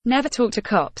Never talk to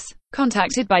cops.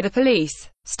 Contacted by the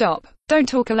police. Stop. Don't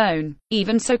talk alone.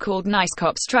 Even so-called nice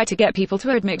cops try to get people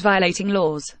to admit violating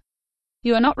laws.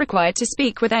 You are not required to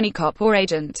speak with any cop or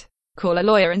agent. Call a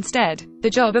lawyer instead.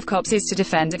 The job of cops is to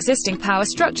defend existing power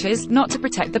structures, not to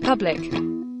protect the public.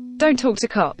 Don't talk to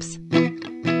cops.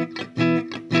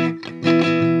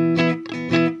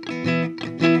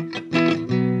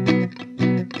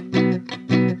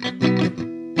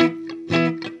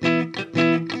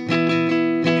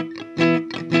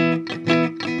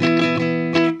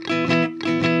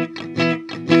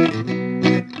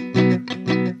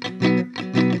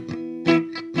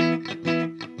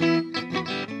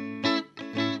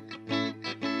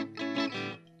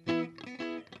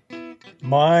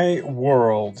 My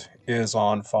world is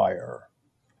on fire.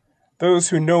 Those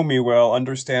who know me well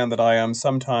understand that I am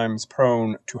sometimes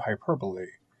prone to hyperbole.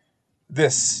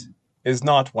 This is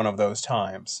not one of those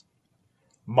times.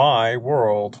 My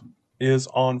world is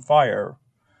on fire.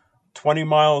 20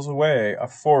 miles away, a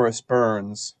forest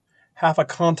burns. Half a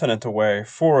continent away,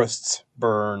 forests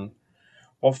burn.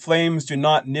 While flames do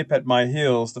not nip at my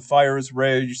heels, the fires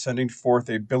rage, sending forth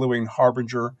a billowing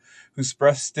harbinger whose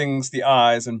breath stings the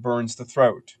eyes and burns the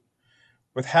throat.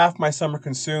 With half my summer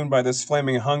consumed by this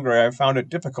flaming hunger, I have found it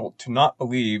difficult to not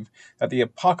believe that the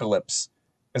apocalypse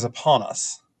is upon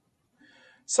us.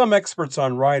 Some experts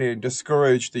on writing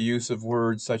discourage the use of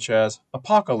words such as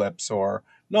apocalypse or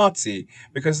Nazi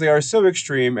because they are so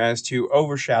extreme as to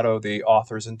overshadow the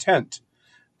author's intent.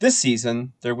 This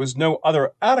season, there was no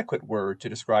other adequate word to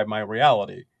describe my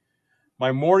reality.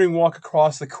 My morning walk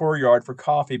across the courtyard for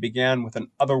coffee began with an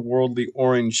otherworldly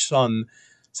orange sun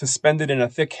suspended in a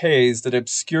thick haze that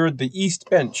obscured the east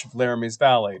bench of Laramie's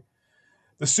Valley.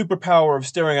 The superpower of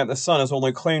staring at the sun is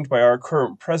only claimed by our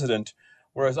current president,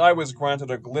 whereas I was granted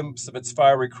a glimpse of its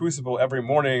fiery crucible every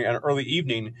morning and early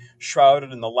evening,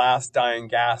 shrouded in the last dying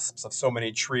gasps of so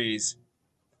many trees.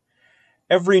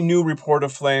 Every new report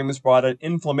of flames brought an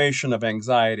inflammation of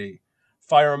anxiety.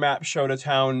 Fire maps showed a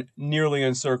town nearly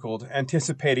encircled,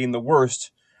 anticipating the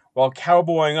worst, while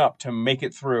cowboying up to make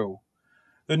it through.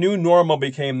 The new normal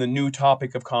became the new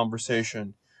topic of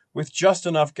conversation, with just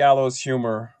enough gallows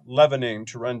humor, leavening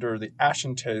to render the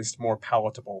ashen taste more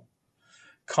palatable.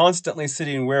 Constantly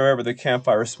sitting wherever the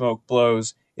campfire smoke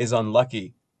blows is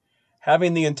unlucky.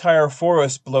 Having the entire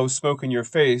forest blow smoke in your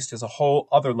face is a whole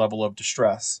other level of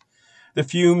distress. The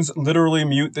fumes literally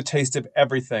mute the taste of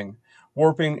everything,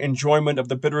 warping enjoyment of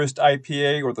the bitterest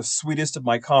IPA or the sweetest of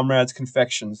my comrades'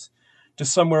 confections to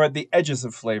somewhere at the edges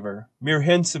of flavor, mere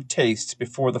hints of taste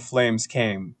before the flames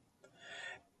came.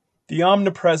 The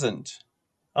omnipresent,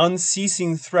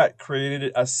 unceasing threat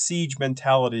created a siege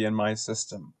mentality in my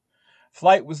system.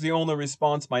 Flight was the only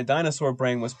response my dinosaur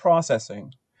brain was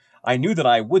processing. I knew that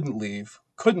I wouldn't leave,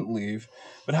 couldn't leave,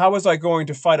 but how was I going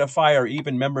to fight a fire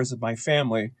even members of my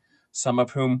family, some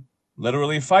of whom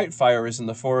literally fight fires in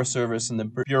the Forest Service and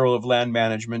the Bureau of Land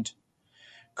Management,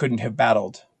 couldn't have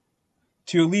battled?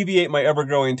 To alleviate my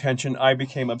ever-growing tension, I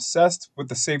became obsessed with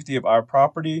the safety of our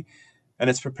property and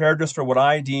its preparedness for what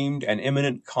I deemed an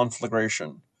imminent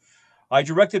conflagration. I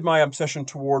directed my obsession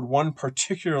toward one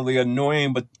particularly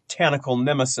annoying botanical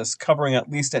nemesis covering at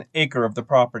least an acre of the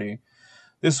property.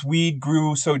 This weed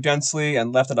grew so densely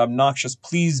and left an obnoxious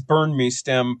 "please burn me"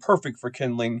 stem perfect for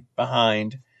kindling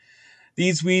behind.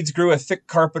 These weeds grew a thick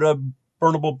carpet of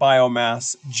burnable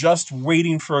biomass, just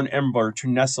waiting for an ember to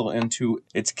nestle into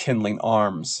its kindling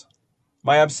arms.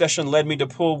 My obsession led me to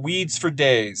pull weeds for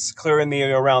days. Clearing the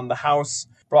area around the house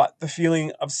brought the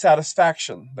feeling of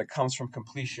satisfaction that comes from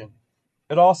completion.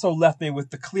 It also left me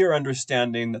with the clear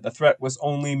understanding that the threat was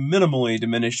only minimally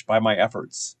diminished by my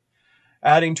efforts.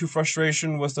 Adding to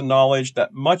frustration was the knowledge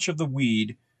that much of the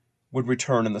weed would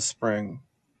return in the spring.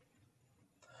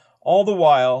 All the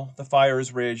while, the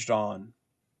fires raged on.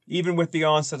 Even with the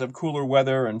onset of cooler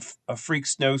weather and a freak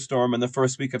snowstorm in the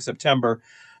first week of September,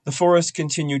 the forest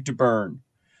continued to burn.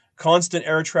 Constant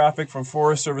air traffic from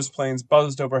Forest Service planes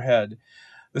buzzed overhead.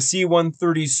 The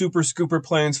C-130 Super Scooper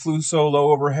planes flew so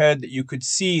low overhead that you could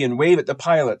see and wave at the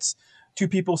pilots, two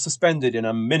people suspended in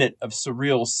a minute of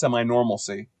surreal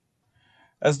semi-normalcy.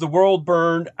 As the world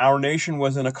burned, our nation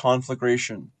was in a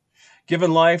conflagration,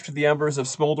 given life to the embers of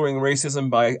smoldering racism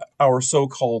by our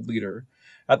so-called leader.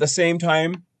 At the same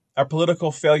time, our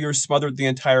political failures smothered the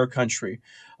entire country,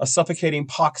 a suffocating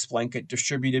pox blanket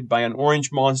distributed by an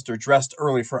orange monster dressed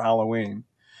early for Halloween.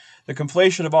 The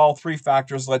conflation of all three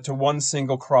factors led to one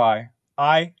single cry: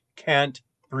 I can't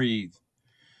breathe.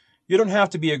 You don't have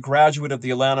to be a graduate of the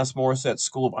Alanis Morissette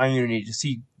School of Irony to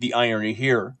see the irony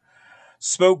here.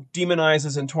 Smoke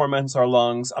demonizes and torments our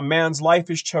lungs. A man's life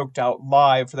is choked out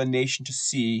live for the nation to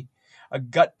see. a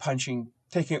gut-punching,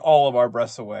 taking all of our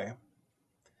breaths away.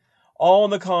 All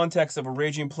in the context of a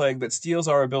raging plague that steals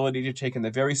our ability to take in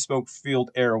the very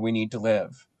smoke-filled air we need to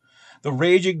live. The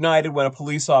rage ignited when a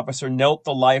police officer knelt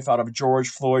the life out of George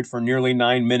Floyd for nearly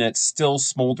 9 minutes still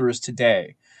smolders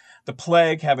today. The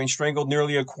plague, having strangled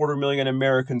nearly 250,000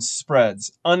 Americans,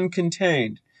 spreads,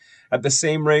 uncontained, at the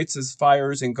same rates as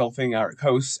fires engulfing our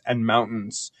coasts and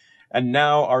mountains. And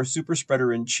now our super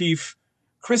spreader in chief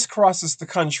crisscrosses the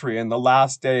country in the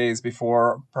last days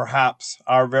before perhaps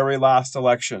our very last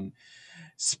election,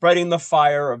 spreading the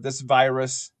fire of this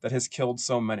virus that has killed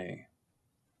so many.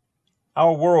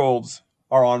 Our worlds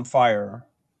are on fire.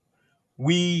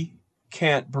 We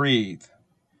can't breathe.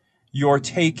 You're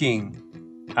taking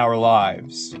our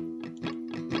lives.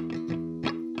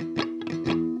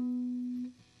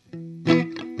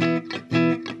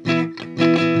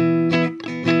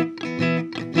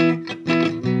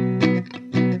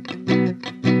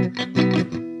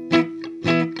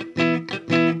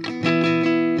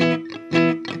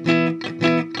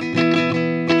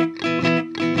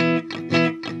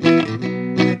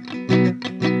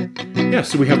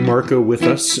 So we have Marco with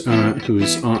us,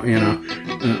 who's on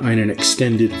an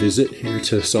extended visit here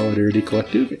to Solidarity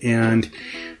Collective, and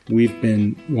we've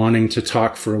been wanting to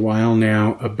talk for a while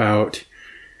now about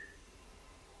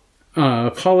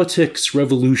politics,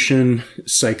 revolution,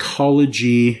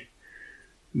 psychology,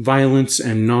 violence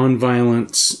and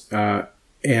nonviolence,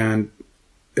 and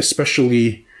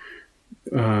especially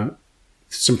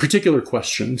some particular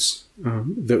questions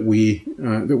that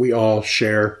we all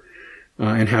share.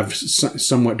 And have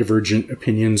somewhat divergent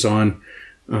opinions on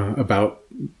about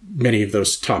many of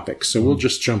those topics. So we'll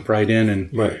just jump right in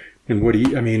and what do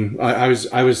you? I mean, I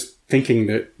was thinking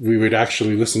that we would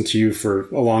actually listen to you for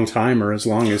a long time, or as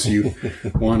long as you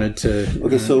wanted to.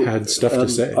 Okay, so had stuff to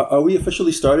say. Are we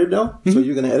officially started now? Mm-hmm. So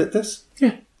you're going to edit this?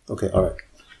 Yeah. Okay. All right.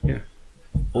 Yeah.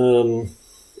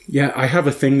 Yeah, I have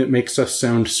a thing that makes us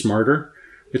sound smarter.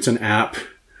 It's an app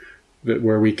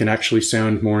where we can actually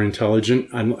sound more intelligent.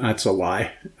 That's a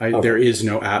lie. There is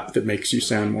no app that makes you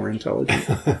sound more intelligent.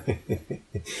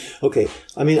 Okay.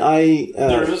 I mean,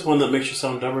 there is one that makes you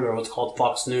sound dumber, though. It's called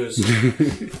Fox News.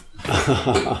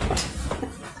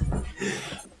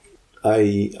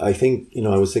 I think,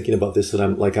 I was thinking about this,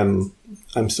 and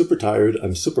I'm super tired.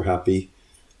 I'm super happy.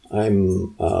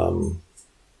 I'm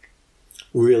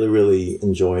really, really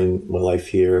enjoying my life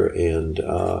here, and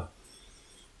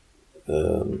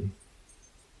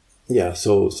yeah,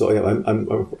 so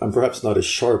I'm perhaps not as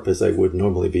sharp as I would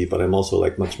normally be, but I'm also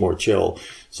much more chill.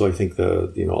 So I think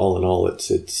all in all,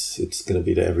 it's going to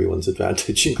be to everyone's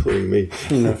advantage, including me.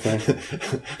 Okay.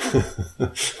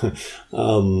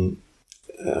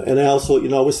 And I also,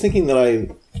 I was thinking that I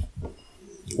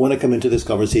want to come into this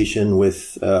conversation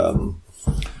with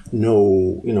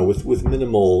with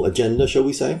minimal agenda, shall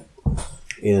we say,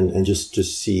 and just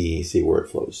see where it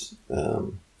flows.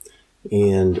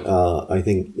 And I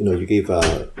think, you gave...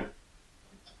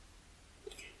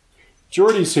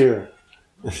 Jordy's here.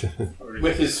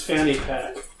 With his fanny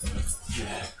pack.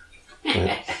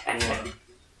 Right.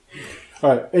 All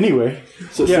right. Anyway,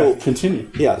 so continue.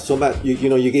 Yeah. So Matt,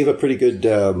 you gave a pretty good,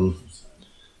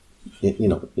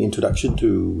 introduction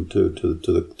to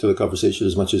the conversation,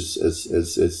 as much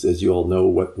as you all know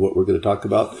what we're going to talk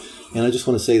about. And I just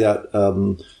want to say that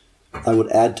I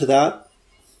would add to that.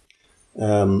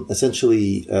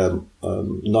 Essentially,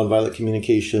 nonviolent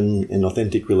communication and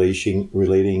authentic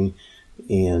relating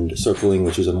and circling,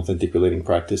 which is an authentic relating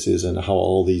practices, and how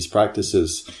all these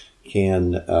practices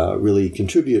can really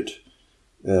contribute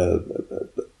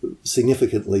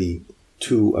significantly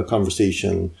to a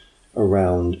conversation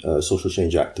around social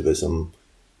change activism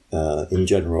in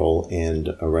general,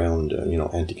 and around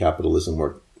anti-capitalism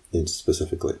work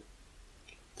specifically.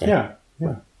 Okay?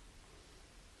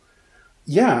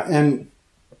 Yeah, and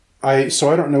I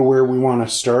don't know where we want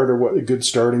to start or what a good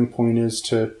starting point is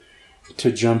to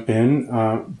jump in,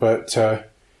 but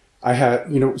I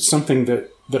had something that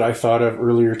I thought of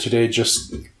earlier today,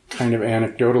 just kind of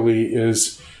anecdotally,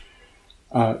 is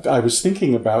I was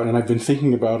thinking about, and I've been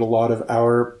thinking about a lot of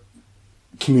our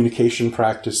communication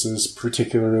practices,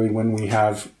 particularly when we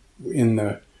have in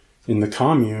the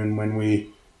commune, when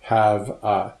we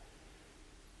have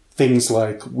things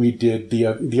like we did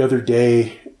the other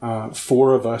day.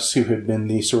 4 of us who had been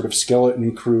the sort of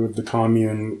skeleton crew of the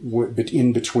commune,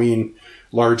 in between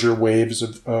larger waves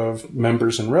of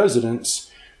members and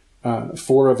residents,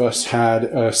 4 of us had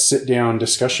a sit-down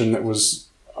discussion that was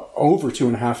over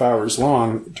 2.5 hours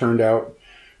long, it turned out,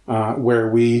 where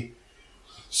we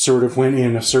sort of went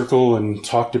in a circle and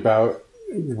talked about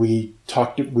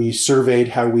we surveyed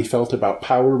how we felt about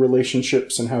power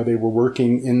relationships and how they were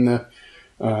working in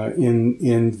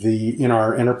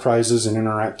our enterprises and in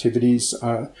our activities.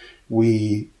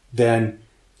 We then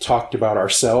talked about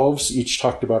ourselves, each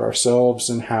talked about ourselves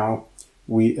and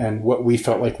what we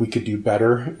felt like we could do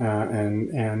better,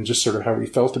 and just sort of how we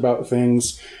felt about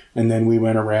things. And then we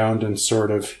went around and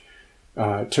sort of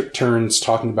took turns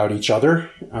talking about each other,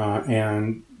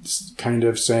 and kind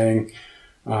of saying,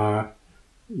 oh,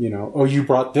 you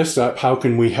brought this up, how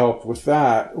can we help with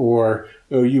that? Or,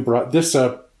 oh, you brought this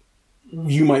up,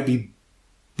 you might be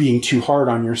being too hard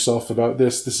on yourself about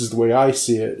this. This is the way I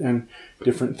see it, and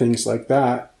different things like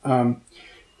that.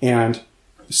 And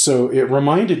so it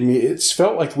reminded me, it's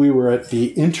felt like we were at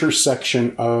the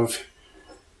intersection of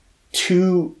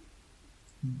two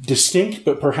distinct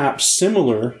but perhaps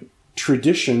similar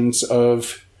traditions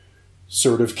of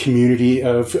sort of community,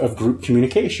 of group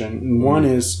communication. And one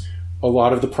is a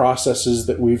lot of the processes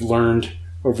that we've learned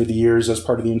over the years as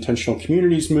part of the intentional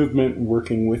communities movement,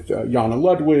 working with Jana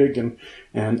Ludwig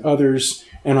and others.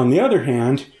 And on the other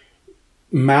hand,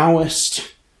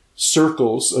 Maoist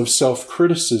circles of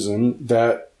self-criticism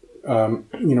that,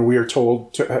 we are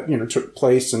told took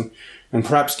place and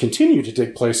perhaps continue to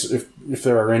take place if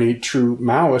there are any true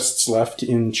Maoists left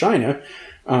in China.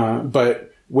 But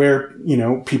where,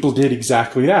 people did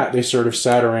exactly that. They sort of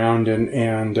sat around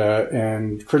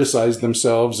and criticized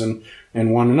themselves and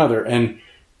one another. And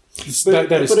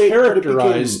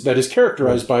that is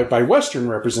characterized by Western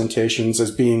representations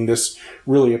as being this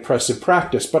really oppressive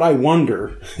practice. But I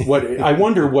wonder what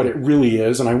it really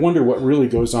is, and I wonder what really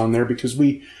goes on there, because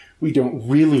we don't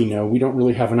really know. We don't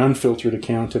really have an unfiltered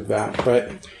account of that.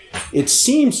 But it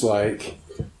seems like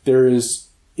there is,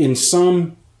 in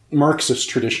some Marxist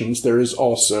traditions, there is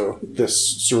also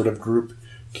this sort of group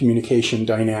communication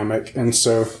dynamic. And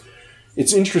so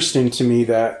it's interesting to me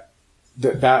that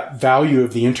value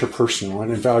of the interpersonal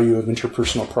and the value of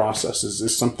interpersonal processes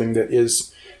is something that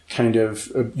is kind of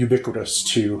ubiquitous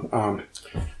to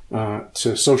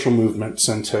social movements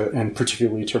and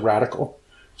particularly to radical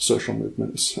social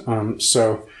movements.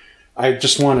 So I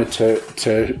just wanted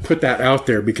to put that out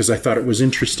there because I thought it was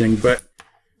interesting.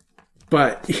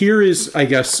 But here is, I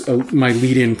guess, my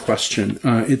lead-in question.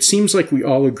 It seems like we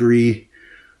all agree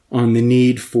on the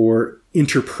need for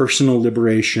interpersonal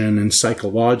liberation and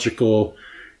psychological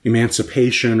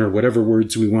emancipation, or whatever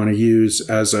words we want to use,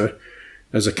 as a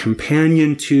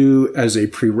companion to, as a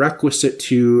prerequisite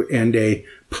to, and a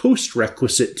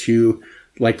post-requisite to,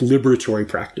 like, liberatory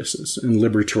practices and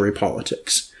liberatory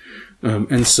politics.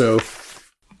 And so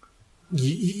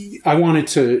I wanted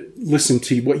to listen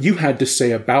to what you had to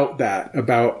say about that,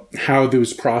 about how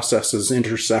those processes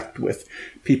intersect with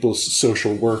people's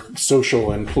social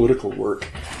and political work,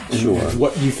 and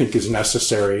what you think is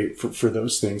necessary for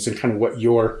those things, and kind of what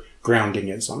your grounding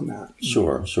is on that.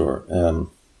 Sure.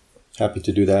 Happy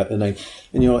to do that. And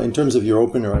in terms of your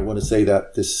opener, I want to say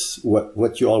that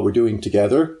what you all were doing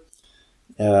together,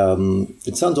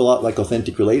 it sounds a lot like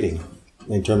authentic relating,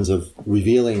 in terms of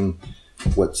revealing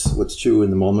what's true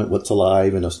in the moment, what's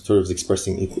alive, and sort of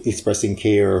expressing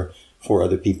care for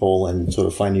other people, and sort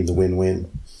of finding the win-win.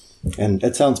 And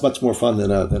it sounds much more fun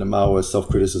than a Maoist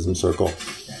self-criticism circle.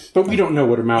 But we don't know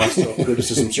what a Maoist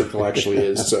self-criticism circle actually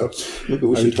is, so maybe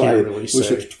we should try it. We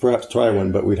should perhaps try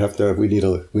one, but we need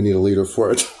a leader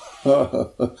for it.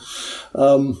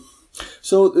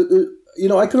 So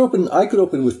I could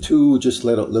open with two just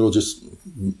little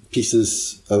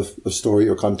pieces of story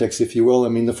or context, if you will. I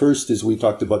mean, the first is, we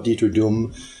talked about Dieter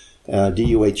Duhm,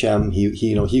 DUHM.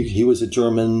 He was a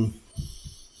German.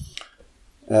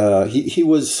 He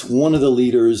was one of the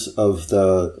leaders of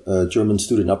the German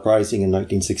student uprising in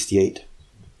 1968.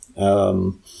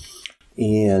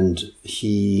 And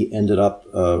he ended up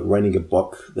writing a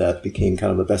book that became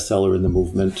kind of a bestseller in the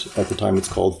movement. At the time, it's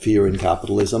called Fear in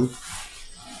Capitalism.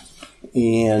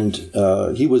 And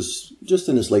he was just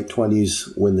in his late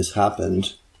 20s when this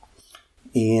happened.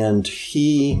 And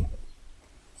he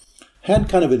had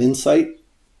kind of an insight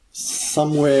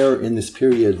somewhere in this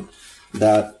period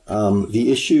that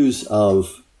the issues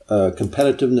of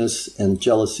competitiveness and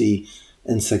jealousy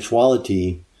and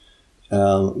sexuality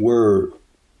really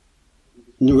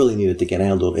needed to get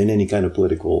handled in any kind of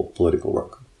political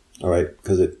work. All right,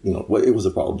 because it was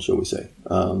a problem, shall we say?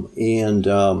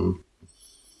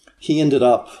 He ended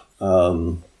up,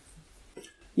 I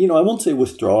won't say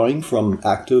withdrawing from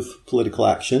active political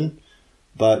action,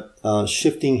 but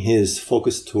shifting his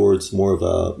focus towards solving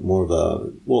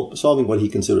what he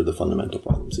considered the fundamental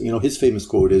problems. His famous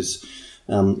quote is,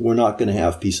 "We're not going to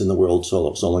have peace in the world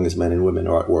so long as men and women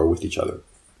are at war with each other."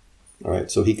 All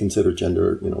right, so he considered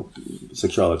gender,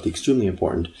 sexuality extremely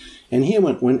important, and he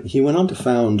went on to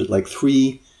found like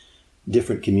 3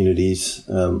 different communities.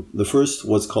 The first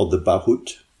was called the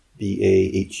Bahut,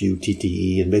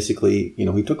 Bahutte, and basically,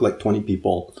 he took like 20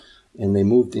 people, and they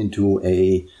moved into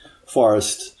a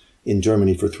forest in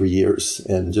Germany for 3 years,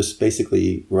 and just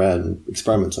basically ran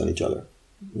experiments on each other.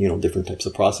 Different types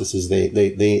of processes. They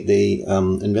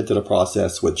invented a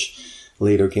process which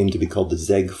later came to be called the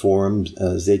Zeg Forum,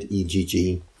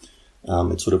 Zegg.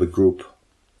 It's sort of a group,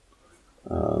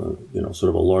 sort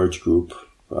of a large group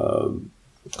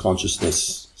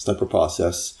consciousness type of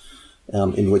process,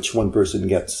 in which one person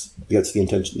gets the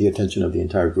attention of the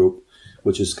entire group,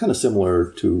 which is kind of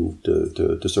similar to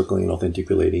circling and authentic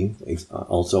relating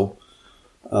also.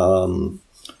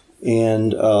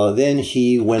 And then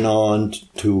he went on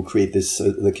to create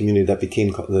the community that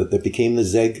became the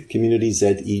Zeg community,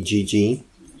 Zegg.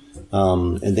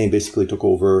 And they basically took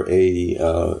over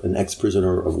an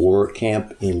ex-prisoner of war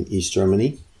camp in East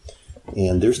Germany,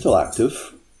 and they're still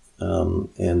active.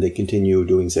 And they continue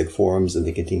doing Zeg forums, and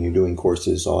they continue doing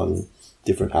courses on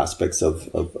different aspects of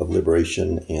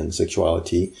liberation and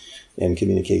sexuality and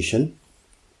communication.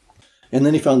 And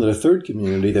then he founded a third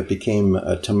community that became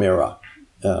Tamera,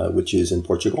 which is in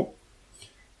Portugal.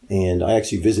 And I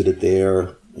actually visited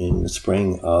there in the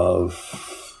spring of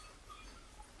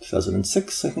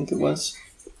 2006, I think it was.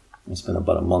 I spent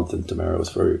about a month in Tamera. It was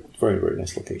a very, very, very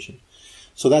nice location.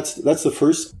 So that's the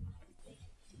first.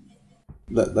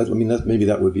 Maybe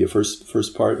that would be a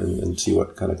first part, and see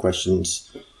what kind of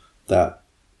questions that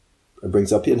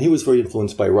brings up. And he was very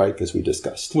influenced by Reich, as we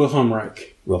discussed. Wilhelm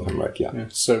Reich. Yeah.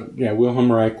 So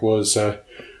Wilhelm Reich was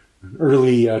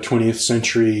early 20th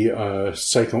century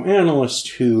psychoanalyst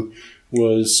who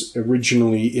was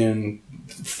originally in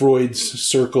Freud's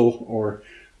circle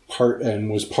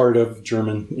was part of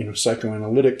German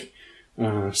psychoanalytic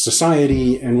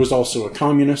society, and was also a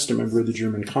communist, a member of the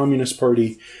German Communist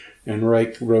Party. And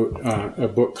Reich wrote a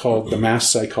book called The Mass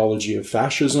Psychology of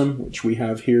Fascism, which we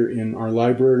have here in our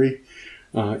library,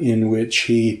 in which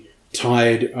he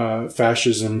tied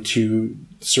fascism to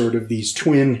sort of these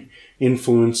twin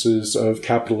influences of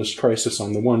capitalist crisis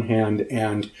on the one hand,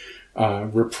 and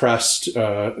repressed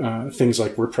things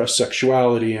like repressed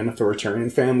sexuality and authoritarian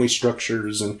family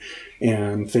structures and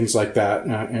things like that,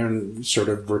 and sort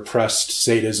of repressed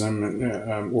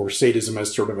sadism, or sadism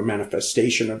as sort of a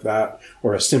manifestation of that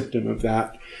or a symptom of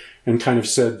that, and kind of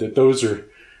said that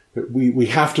we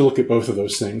have to look at both of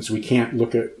those things. We can't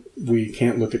look at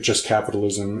just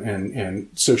capitalism and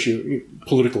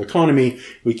socio-political economy.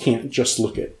 We can't just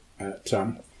look at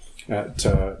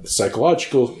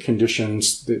psychological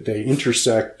conditions. That they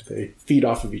intersect, they feed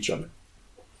off of each other.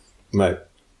 Right.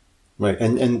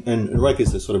 And Reich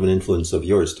is sort of an influence of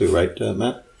yours too, right,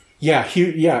 Matt? Yeah,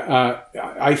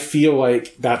 I feel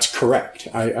like that's correct.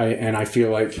 I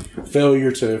feel like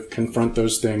failure to confront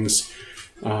those things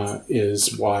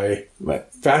is why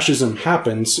fascism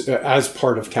happens as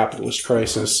part of capitalist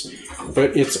crisis.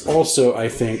 But it's also, I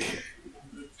think,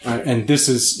 and this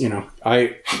is,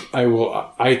 I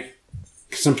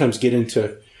sometimes get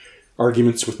into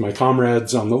arguments with my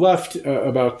comrades on the left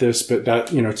about this, but that,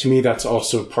 to me, that's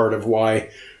also part of why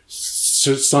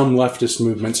some leftist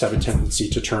movements have a tendency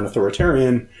to turn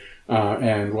authoritarian,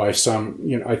 and why some,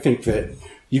 I think that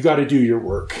you got to do your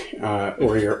work,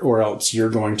 or else you're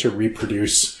going to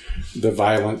reproduce the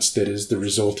violence that is the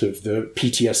result of the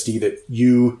PTSD that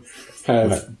you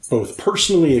have both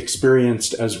personally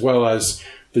experienced, as well as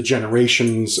the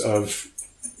generations of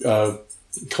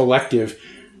collective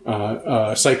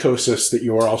psychosis that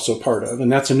you are also part of.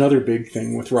 And that's another big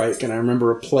thing with Reich. And I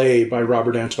remember a play by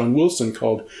Robert Anton Wilson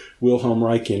called Wilhelm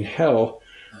Reich in Hell,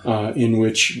 in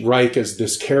which Reich, as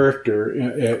this character,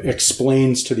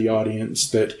 explains to the audience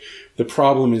that the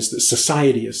problem is that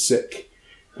society is sick,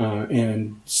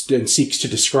 and seeks to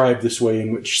describe this way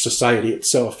in which society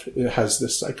itself has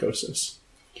this psychosis.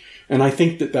 And I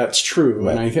think that that's true.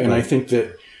 Right. And I think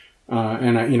that,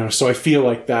 so I feel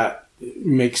like that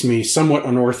makes me somewhat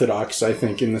unorthodox, I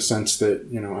think, in the sense that,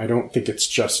 I don't think it's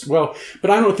just, but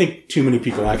I don't think too many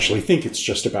people actually think it's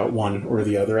just about one or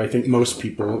the other. I think most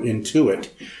people intuit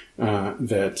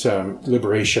that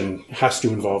liberation has to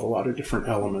involve a lot of different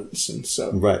elements. And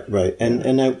so. Right.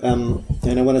 And I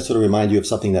want to sort of remind you of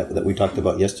something that we talked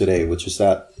about yesterday, which is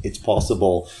that it's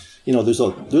possible, there's a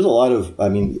lot of,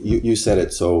 you said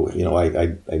it. So,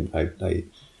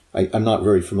 I'm not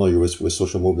very familiar with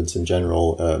social movements in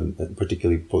general,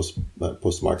 particularly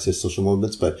post-Marxist social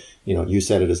movements. But you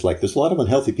said it as like there's a lot of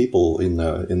unhealthy people in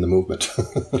the movement.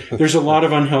 There's a lot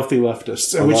of unhealthy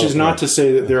leftists, which is not to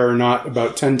say that there are not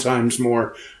about 10 times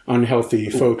more unhealthy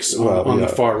folks on the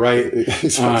far right.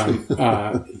 Exactly.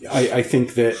 I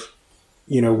think that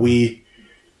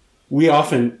we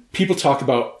often, people talk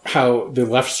about how the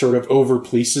left sort of over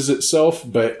polices itself,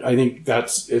 but I think I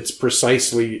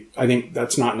think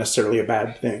that's not necessarily a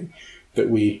bad thing, that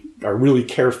we are really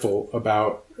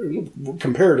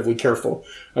comparatively careful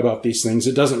about these things.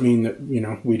 It doesn't mean that,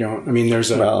 we don't,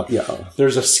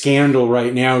 there's a scandal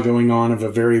right now going on of a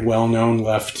very well-known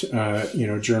left,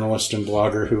 journalist and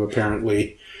blogger who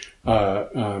apparently,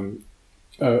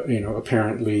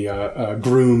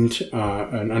 groomed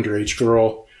an underage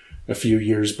girl a few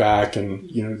years back,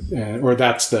 it's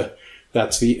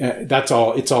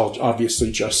all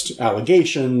obviously just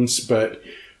allegations, but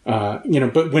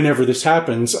whenever this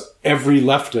happens, every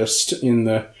leftist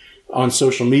on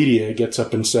social media gets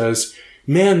up and says,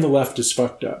 man, the left is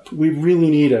fucked up. We really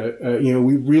need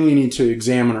we really need to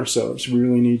examine ourselves. We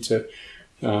really need to,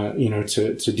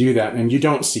 to do that. And you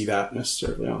don't see that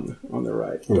necessarily on the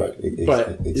right. Right.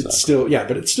 But exactly. it's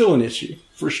still an issue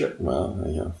for sure. Well,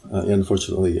 yeah.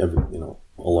 Unfortunately, a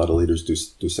lot of leaders do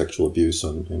sexual abuse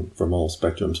and from all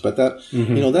spectrums. But that,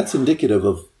 that's indicative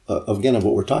of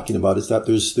what we're talking about is that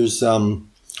there's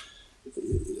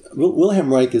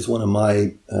Wilhelm Reich is one of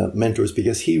my mentors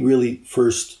because he really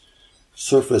first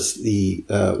surfaced the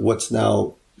what's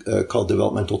now called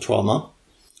developmental trauma,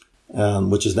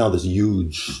 which is now this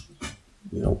huge,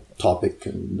 topic,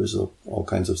 and there's all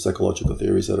kinds of psychological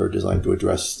theories that are designed to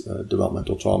address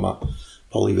developmental trauma,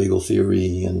 polyvagal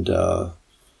theory, and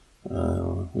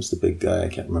who's the big guy? I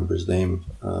can't remember his name.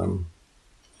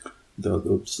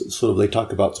 They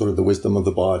talk about sort of the wisdom of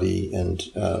the body and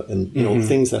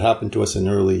things that happen to us in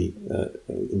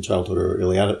childhood or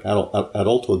early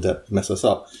adulthood that mess us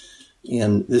up.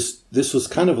 And this was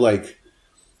kind of like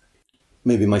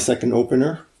maybe my second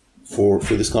opener for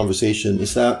this conversation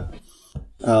is that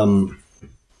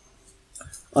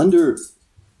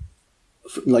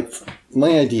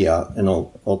my idea, and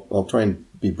I'll try and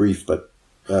be brief, but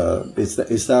is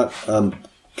that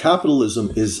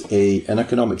capitalism is an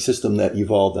economic system that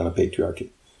evolved on a patriarchy.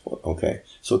 Okay,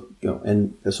 so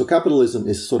so capitalism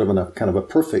is sort of a kind of a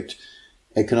perfect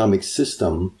economic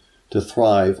system to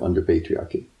thrive under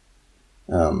patriarchy.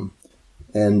 So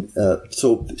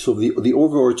the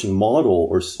overarching model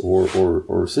or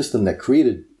system that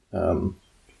created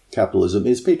capitalism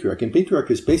is patriarchy, and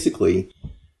patriarchy is basically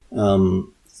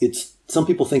it's. Some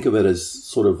people think of it as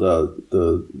sort of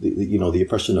the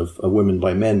oppression of women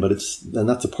by men, but and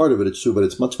that's a part of it. It's true, but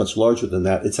it's much, much larger than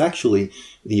that. It's actually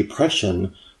the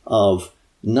oppression of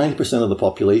 90% of the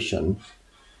population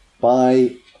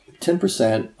by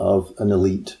 10% of an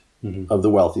elite of the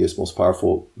wealthiest, most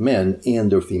powerful men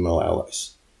and their female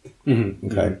allies. Mm-hmm.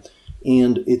 Okay,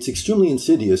 and it's extremely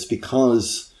insidious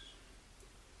because.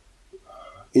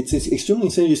 It's extremely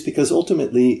insidious because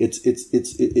ultimately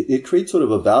it creates sort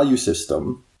of a value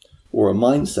system or a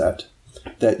mindset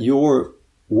that your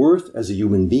worth as a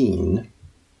human being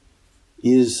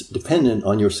is dependent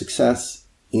on your success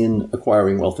in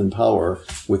acquiring wealth and power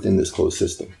within this closed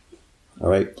system. All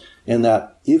right. And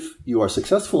that if you are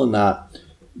successful in that,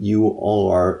 you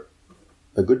are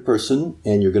a good person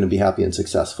and you're going to be happy and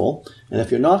successful. And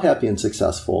if you're not happy and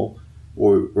successful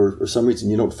or for some reason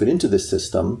you don't fit into this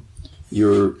system,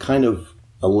 you're kind of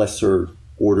a lesser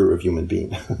order of human being.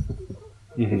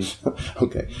 Mm-hmm.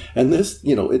 Okay, and this,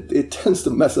 it tends to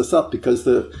mess us up because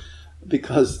the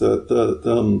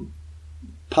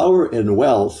power and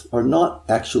wealth are not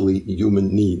actually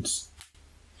human needs.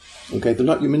 Okay, they're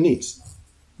not human needs.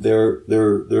 They're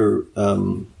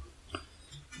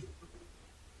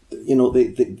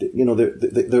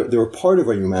a part of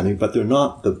our humanity, but they're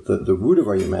not the root of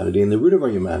our humanity. And the root of our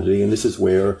humanity, and this is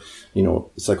where,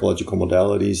 psychological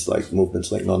modalities like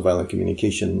movements like nonviolent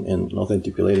communication and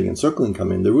authentic relating and circling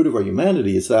come in. The root of our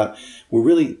humanity is that we're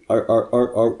really,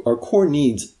 our core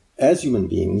needs as human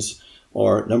beings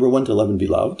are, number one, to love and be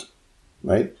loved,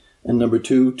 right? And number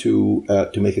two, to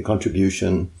make a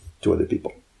contribution to other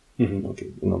people. Mm-hmm.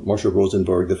 Okay, Marshall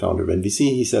Rosenberg, the founder of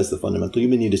NVC, he says the fundamental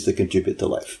human need is to contribute to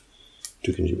life.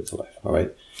 All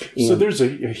right. And so there's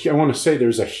I want to say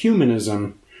there's a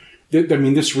humanism.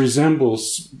 This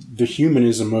resembles the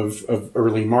humanism of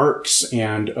early Marx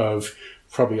and of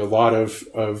probably a lot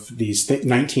of these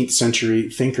 19th century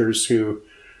thinkers who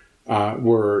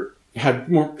had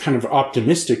more kind of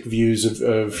optimistic views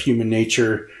of human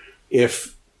nature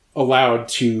if allowed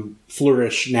to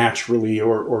flourish naturally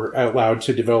or allowed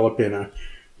to develop in a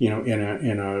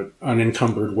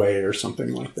unencumbered way or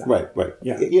something like that. Right.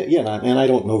 Yeah. And I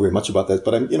don't know very much about that,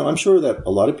 but I'm sure that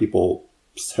a lot of people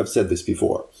have said this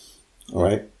before. All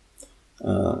right.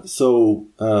 So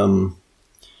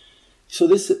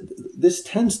this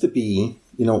tends to be,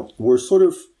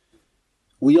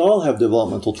 we all have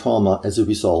developmental trauma as a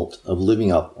result of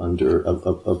living up under,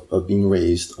 of being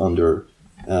raised under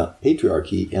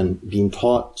patriarchy and being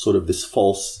taught sort of this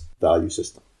false value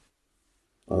system.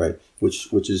 All right,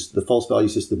 which is the false value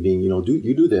system being,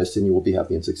 do this and you will be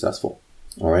happy and successful.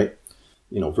 All right,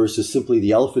 versus simply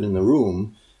the elephant in the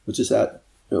room, which is that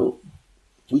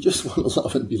we just want to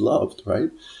love and be loved, right?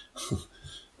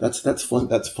 That's fun.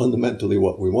 That's fundamentally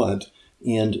what we want,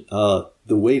 and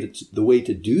the way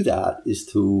to do that is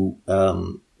to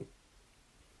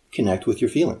connect with your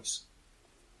feelings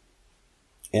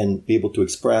and be able to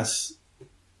express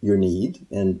your need.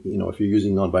 And, if you're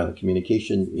using nonviolent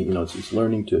communication, it's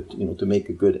learning to make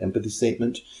a good empathy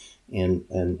statement and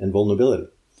vulnerability.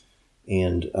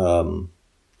 And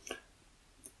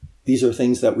these are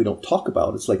things that we don't talk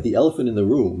about. It's like the elephant in the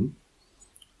room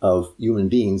of human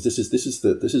beings. This is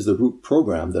the root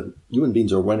program that human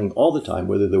beings are running all the time,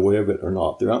 whether they're aware of it or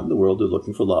not. They're out in the world, they're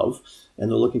looking for love,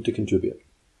 and they're looking to contribute,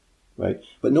 right?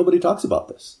 But nobody talks about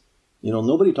this.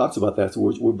 Nobody talks about that. So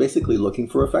we're basically looking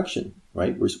for affection,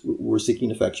 right? We're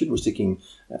seeking affection. We're seeking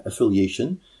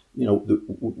affiliation.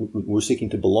 We're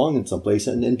seeking to belong in some place.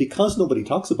 And because nobody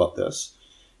talks about this,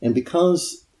 and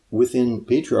because within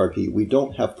patriarchy we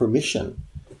don't have permission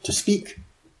to speak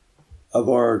of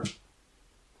our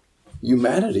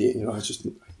humanity, I notice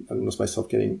myself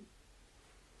getting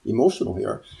emotional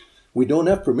here. We don't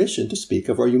have permission to speak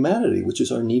of our humanity, which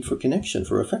is our need for connection,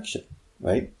 for affection,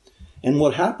 right? And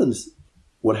what happens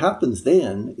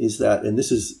then is that, and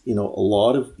this is, a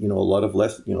lot of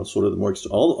left, sort of the more,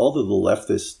 all of the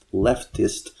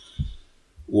leftist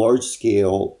large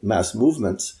scale mass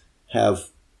movements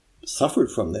have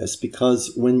suffered from this,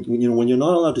 because when you're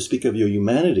not allowed to speak of your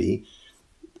humanity,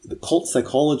 the cult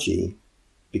psychology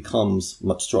becomes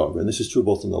much stronger. And this is true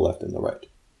both on the left and the right.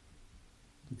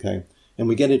 Okay. And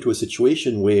we get into a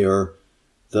situation where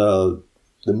the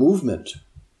movement,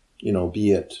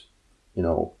 be it,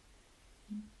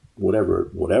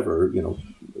 whatever,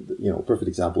 perfect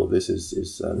example of this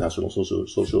is National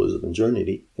Socialism in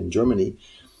Germany.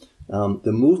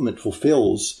 The movement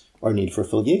fulfills our need for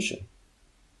affiliation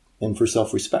and for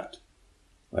self-respect,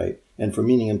 right? And for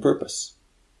meaning and purpose,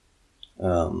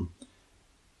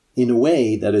 in a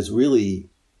way that is really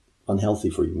unhealthy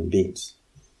for human beings.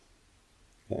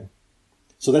 Okay.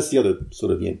 So that's the other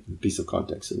sort of piece of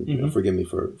context, and forgive me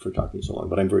for talking so long,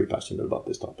 but I'm very passionate about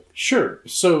this topic. Sure.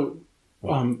 So,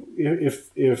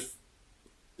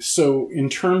 so in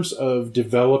terms of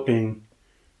developing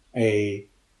a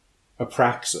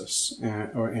praxis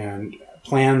and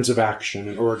plans of action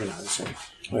and organizing,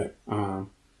 right?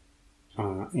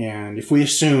 And if we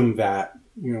assume that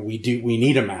we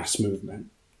need a mass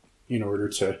movement in order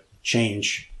to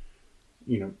change,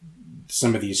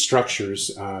 some of these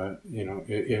structures, well,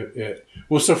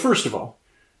 so first of all,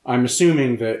 I'm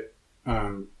assuming that,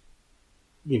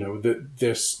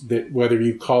 that whether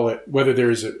you call it, whether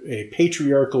there's a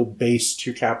patriarchal base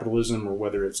to capitalism, or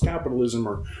whether it's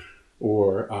capitalism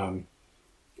or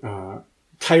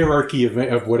hierarchy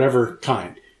of whatever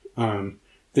kind,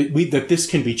 that this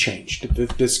can be changed,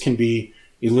 that this can be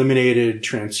eliminated,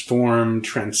 transformed,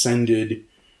 transcended.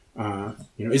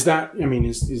 Is that? I mean,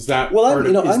 is that well, part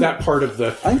of, is that part of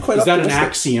the? I'm quite is that optimistic. An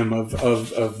axiom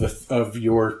of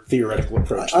your theoretical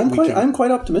approach? I'm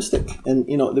quite optimistic, and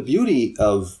the beauty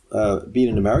of being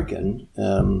an American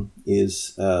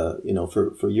is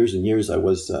for years and years I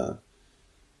was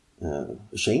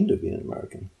ashamed of being an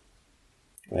American,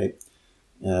 right?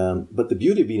 But the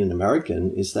beauty of being an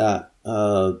American is that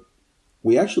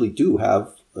we actually do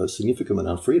have a significant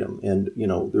amount of freedom, and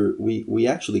we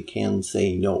actually can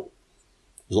say no.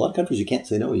 There's a lot of countries you can't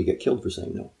say no; you get killed for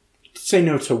saying no. Say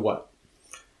no to what?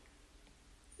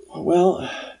 Well,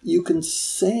 you can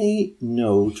say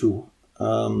no to.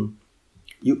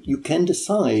 You can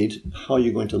decide how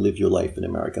you're going to live your life in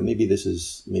America. Maybe this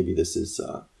is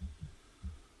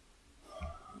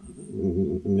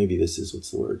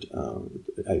what's the word?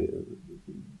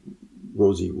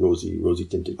 Rosy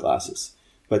tinted glasses.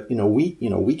 But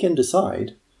we can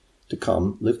decide to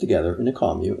come live together in a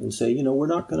commune and say, we're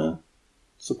not going to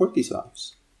support these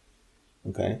values.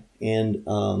 Okay, and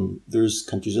there's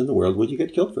countries in the world where you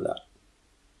get killed for that,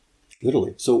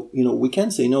 literally. So we can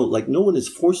say no. Like, no one is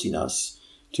forcing us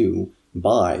to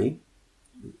buy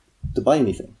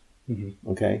anything. Mm-hmm.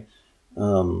 Okay,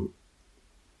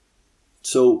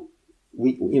 So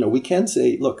we can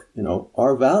say, look,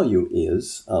 our value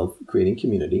is of creating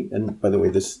community. And by the way,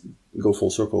 this go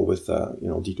full circle with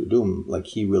Dieter Doom. Like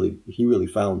he really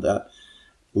found that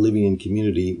living in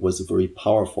community was a very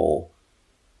powerful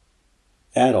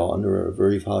add-on, or a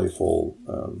very powerful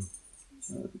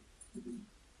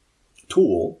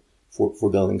tool for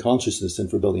building consciousness and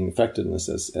for building effectiveness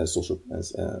as social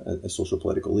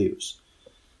political leaders.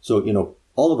 So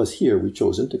all of us here, we've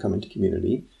chosen to come into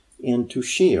community and to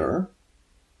share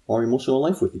our emotional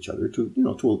life with each other to a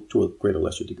greater or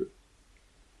lesser degree.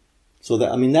 So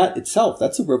that itself,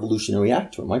 that's a revolutionary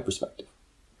act from my perspective.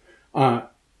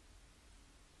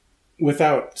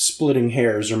 Without splitting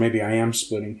hairs, or maybe I am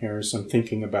splitting hairs, I'm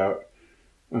thinking about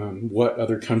what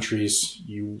other countries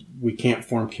we can't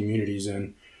form communities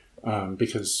in,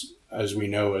 because as we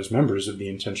know, as members of the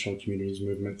Intentional Communities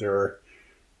movement, there are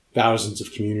thousands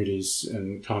of communities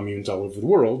and communes all over the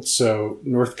world. So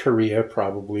North Korea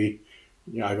probably,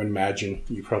 I would imagine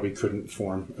you probably couldn't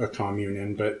form a commune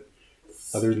in, but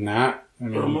other than that,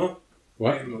 Burma?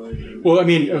 What?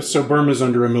 Well, so Burma's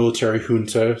under a military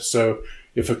junta, so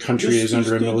if a country is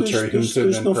under a military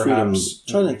junta, then no perhaps...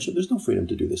 China, there's no freedom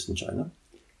to do this in China.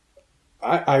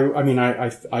 I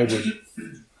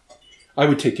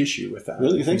would take issue with that.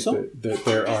 Really? You think so? That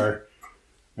there are...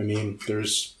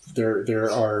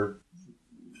 there are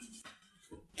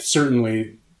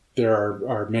certainly there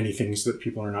are many things that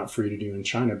people are not free to do in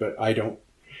China, but I don't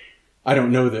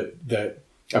know that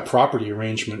a property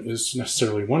arrangement is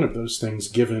necessarily one of those things,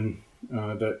 given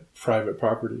that private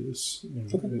property is.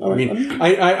 Then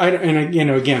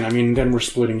we're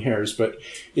splitting hairs, but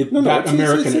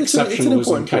American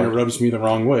exceptionalism kind of rubs me the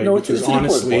wrong way, because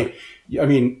honestly,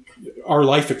 our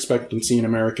life expectancy in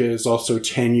America is also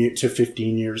 10 to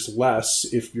 15 years less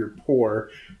if you're poor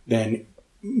than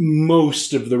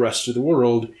most of the rest of the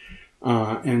world.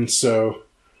 I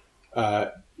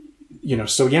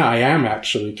am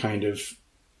actually kind of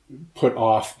put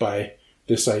off by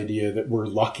this idea that we're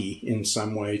lucky in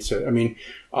some way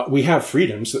we have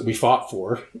freedoms that we fought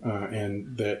for,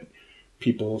 and that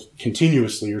people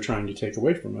continuously are trying to take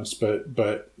away from us. But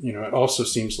it also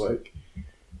seems like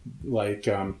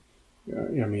I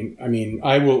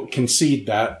will concede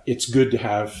that it's good to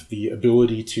have the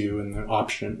ability to and the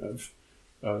option of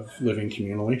living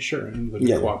communally, sure, and living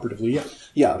cooperatively,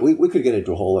 Yeah, we could get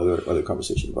into a whole other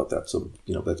conversation about that. So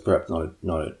that's perhaps not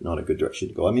a good direction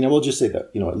to go. I will just say that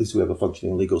at least we have a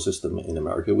functioning legal system in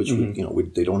America, which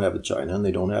they don't have in China and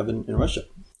they don't have in Russia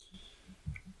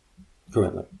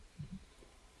currently.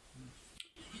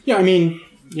 Yeah,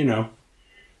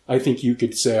 I think you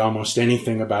could say almost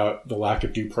anything about the lack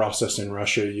of due process in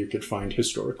Russia. You could find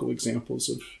historical examples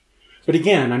of. But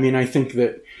again, I think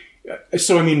that.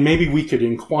 Maybe we could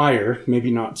inquire, maybe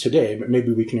not today, but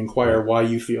maybe we can inquire why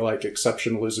you feel like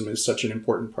exceptionalism is such an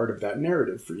important part of that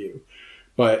narrative for you.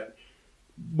 But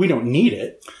we don't need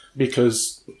it,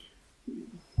 because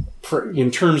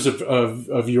in terms of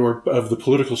the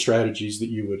political strategies that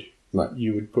you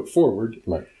would put forward,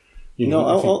 right.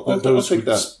 I'll take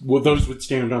that. Well, those would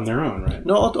stand on their own, right?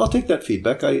 No, I'll take that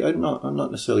feedback. I'm not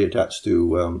necessarily attached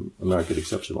to American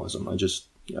exceptionalism.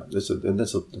 That's a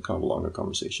kind of a longer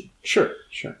conversation. Sure.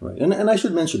 Right, and I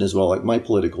should mention as well, like my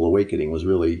political awakening was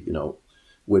really,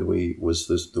 when there was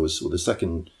the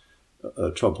second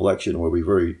Trump election where we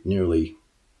very nearly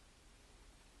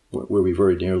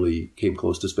came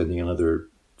close to spending another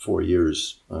 4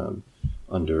 years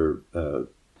under the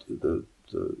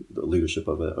leadership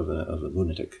of a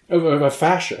lunatic, of a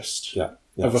fascist. Yeah.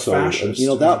 Fascist.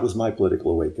 That was my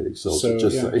political awakening. So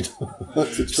it's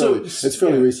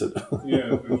fairly recent.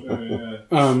 Yeah, for sure, yeah.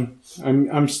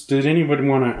 Did anybody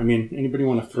want to? Anybody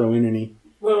want to throw in any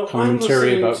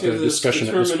commentary about the discussion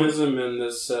at this point? Determinism and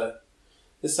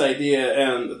this idea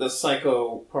and the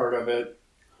psycho part of it.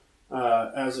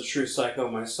 As a true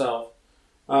psycho myself,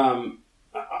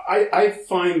 I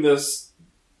find this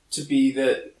to be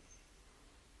that.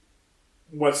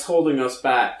 What's holding us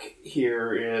back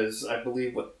here is, I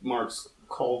believe, what Marx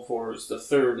called for is the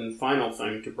third and final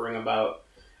thing to bring about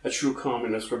a true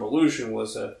communist revolution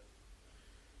was a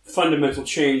fundamental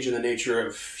change in the nature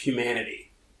of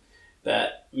humanity.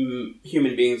 That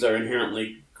human beings are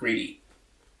inherently greedy.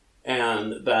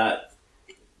 And that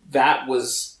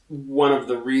was one of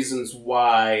the reasons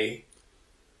why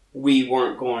we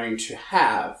weren't going to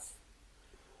have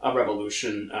a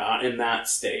revolution in that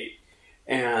state.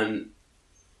 And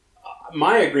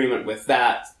my agreement with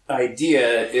that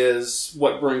idea is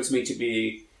what brings me to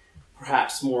be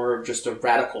perhaps more of just a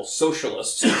radical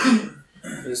socialist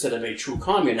instead of a true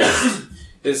communist,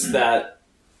 is that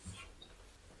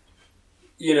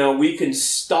we can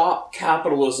stop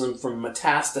capitalism from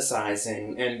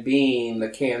metastasizing and being the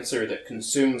cancer that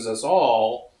consumes us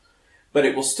all, but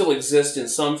it will still exist in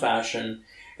some fashion,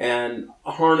 and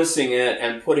harnessing it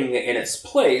and putting it in its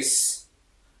place,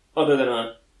 other than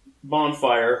a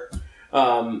bonfire,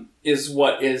 is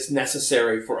what is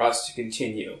necessary for us to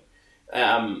continue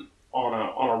on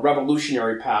a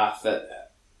revolutionary path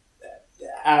that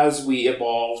as we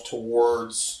evolve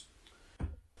towards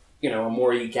a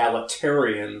more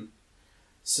egalitarian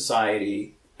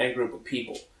society and group of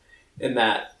people, and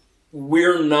that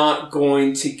we're not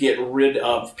going to get rid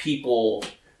of people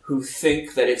who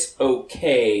think that it's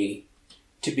okay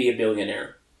to be a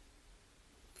billionaire.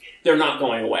 They're not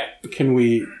going away.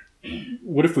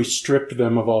 What if we stripped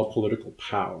them of all political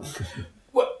power?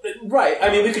 Well, right. I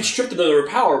mean, we could strip them of their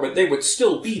power, but they would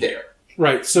still be there.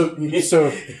 Right. So the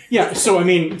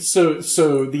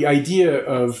idea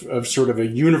of sort of a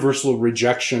universal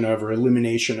rejection of or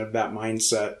elimination of that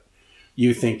mindset,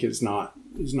 you think is not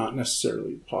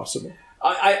necessarily possible.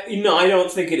 I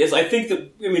don't think it is. I think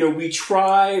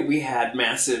that we had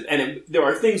massive, and there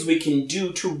are things we can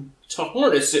do to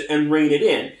harness it and rein it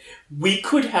in. We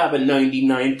could have a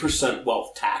 99%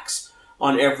 wealth tax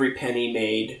on every penny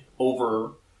made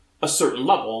over a certain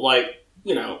level,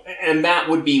 and that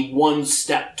would be one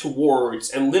step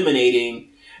towards eliminating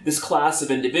this class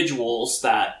of individuals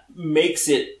that makes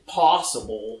it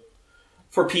possible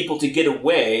for people to get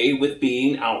away with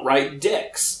being outright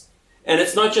dicks. And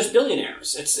it's not just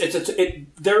billionaires.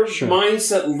 Their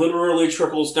mindset literally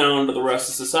trickles down to the rest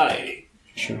of society.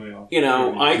 Sure.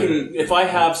 If I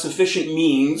have sufficient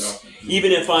means,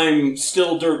 even if I'm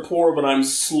still dirt poor, but I'm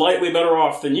slightly better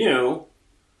off than you,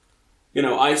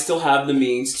 I still have the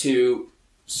means to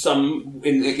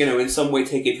in some way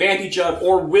take advantage of,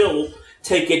 or will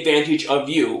take advantage of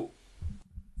you,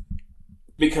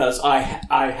 because I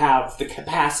have the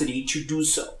capacity to do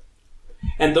so.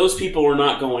 And those people are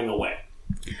not going away.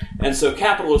 And so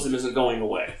capitalism isn't going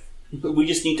away. We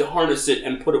just need to harness it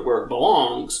and put it where it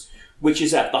belongs, which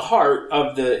is at the heart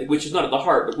of which is not at the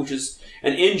heart, but which is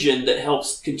an engine that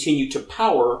helps continue to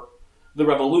power the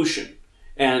revolution.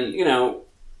 And,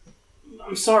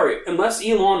 I'm sorry, unless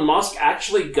Elon Musk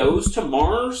actually goes to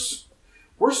Mars,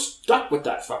 we're stuck with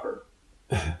that fucker.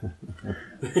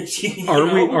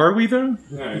 Are we though?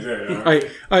 Yeah, exactly.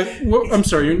 I'm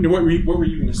sorry. What were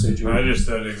you going to say, Joe? I just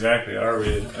said exactly. Are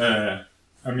we?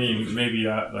 Maybe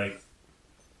I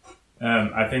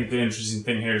think the interesting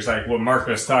thing here is what Mark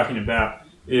was talking about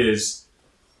is,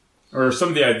 or some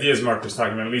of the ideas Mark was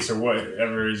talking about, at least, or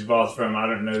whatever he's evolved from. I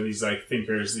don't know these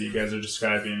thinkers that you guys are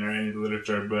describing or any of the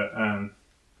literature, but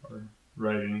or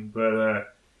writing,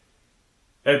 but.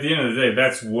 At the end of the day,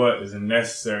 that's what is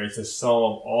necessary to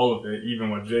solve all of it.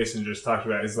 Even what Jason just talked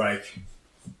about is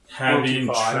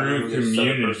having true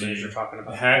community,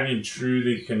 having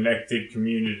truly connected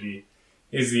community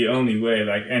is the only way.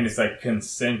 And it's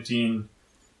consenting,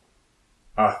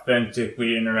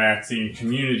 authentically interacting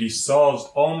community solves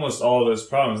almost all those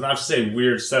problems. Not to say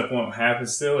weird stuff won't happen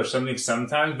still or something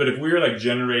sometimes, but if we're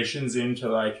generations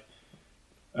into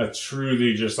a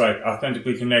truly just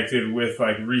authentically connected with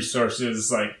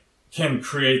resources, can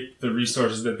create the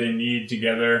resources that they need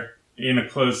together in a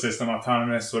closed system,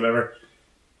 autonomous, whatever,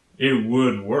 it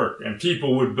would work. And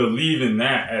people would believe in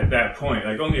that at that point.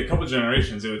 Only a couple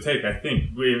generations it would take, I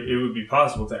think, it would be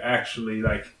possible to actually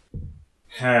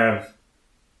have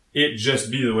it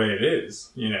just be the way it is,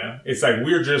 It's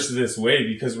we're just this way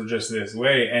because we're just this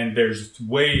way, and there's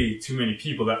way too many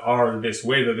people that are this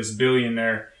way, that this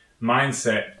billionaire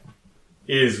mindset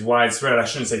is widespread. I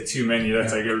shouldn't say too many.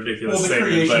 That's a ridiculous statement. Well,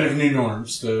 the creation of new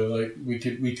norms. We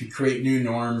could create new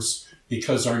norms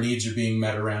because our needs are being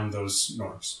met around those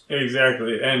norms.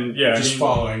 Exactly, and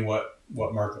following what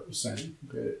Marco was saying,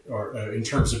 or in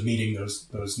terms of meeting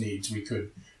those needs, we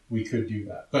could do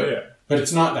that. But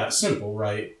it's not that simple,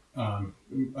 right?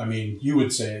 You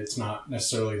would say it's not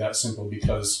necessarily that simple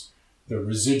because the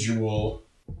residual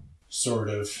sort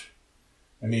of.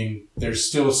 There's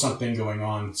still something going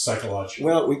on psychologically.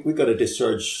 Well, we got to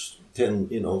discharge 10,000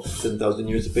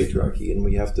 years of patriarchy, and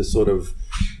we have to sort of,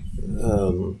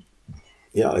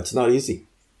 it's not easy,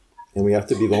 and we have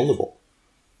to be vulnerable,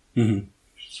 and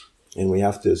we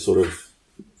have to sort of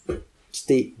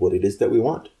state what it is that we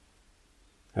want.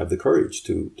 Have the courage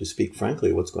to speak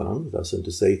frankly what's going on with us, and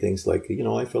to say things like,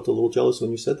 I felt a little jealous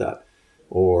when you said that,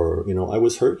 or I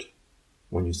was hurt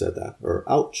when you said that, or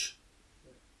ouch.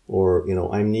 Or,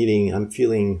 I'm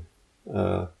feeling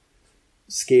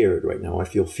scared right now. I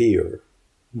feel fear.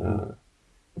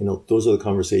 Those are the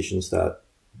conversations that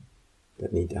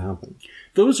need to happen.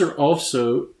 Those are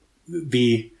also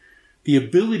the the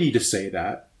ability to say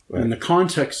that Right. and the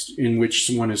context in which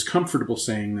someone is comfortable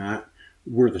saying that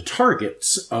were the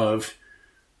targets of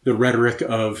the rhetoric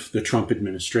of the Trump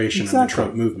administration and the Exactly.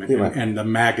 Trump movement You're right. and the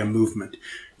MAGA movement,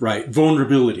 right?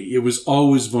 Vulnerability. It was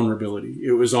always vulnerability.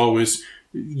 It was always,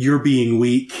 you're being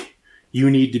weak. You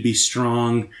need to be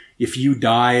strong. If you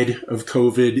died of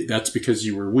COVID, that's because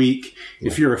you were weak.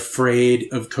 If you're afraid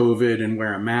of COVID and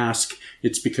wear a mask,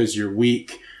 it's because you're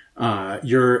weak.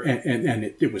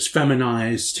 It was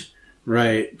feminized,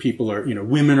 right? People are,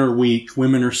 women are weak,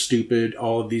 women are stupid,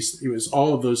 all of these, it was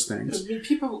all of those things. I mean,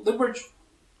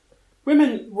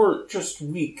 women weren't just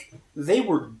weak; they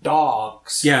were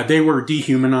dogs. Yeah, they were They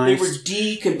dehumanized. were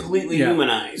completely Yeah.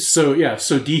 humanized. So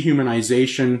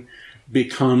dehumanization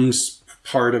becomes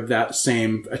part of that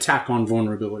same attack on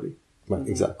vulnerability. Right,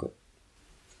 exactly.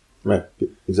 Right,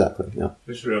 exactly, yeah.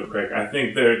 Just real quick, I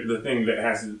think the thing that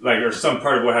has to, or some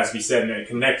part of what has to be said, and it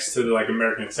connects to the,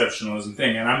 American exceptionalism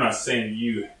thing, and I'm not saying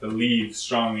you believe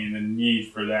strongly in the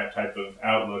need for that type of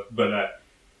outlook, but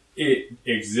it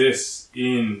exists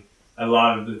in a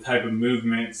lot of the type of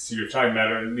movements you're talking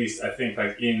about, or at least I think,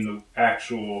 in the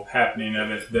actual happening of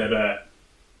it, that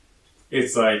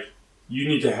it's you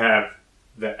need to have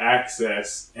the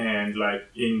access and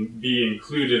be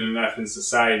included enough in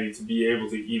society to be able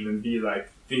to even be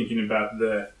thinking about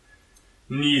the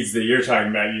needs that you're talking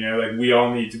about. We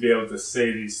all need to be able to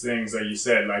say these things, like you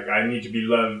said, I need to be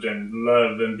loved and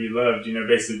be loved.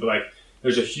 Basically, but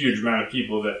there's a huge amount of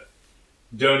people that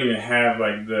don't even have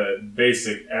the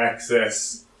basic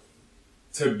access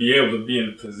to be able to be in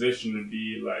a position to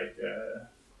be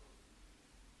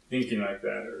thinking like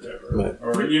that or whatever, Right.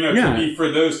 or to be for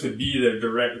those to be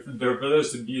for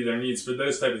those to be their needs, for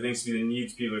those type of things to be the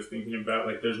needs people are thinking about.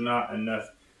 There's not enough,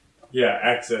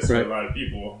 access Right. for a lot of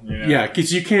people. Yeah,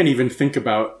 because you can't even think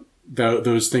about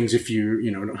those things if you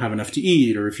don't have enough to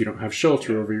eat, or if you don't have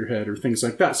shelter over your head, or things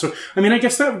like that. So, I mean, I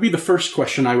guess that would be the first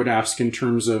question I would ask in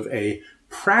terms of a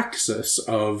praxis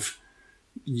of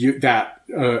liberatory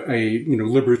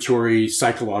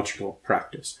psychological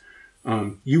practice.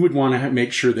 You would want to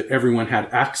make sure that everyone had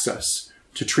access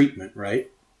to treatment, right?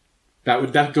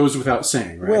 That goes without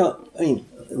saying, right? Well, I mean,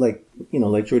 like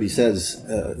Jody says,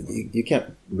 you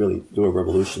can't really do a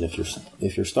revolution if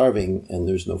you're starving and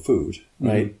there's no food,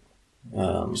 right?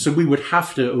 So we would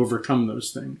have to overcome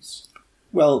those things.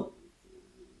 Well,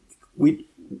 we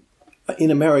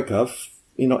in America,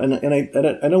 and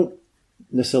I don't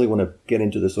necessarily want to get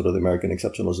into the sort of the American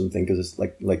exceptionalism thing, because it's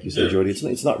like you said, Jody,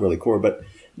 it's not really core. But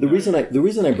the reason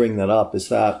I bring that up is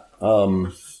that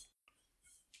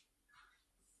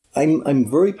I'm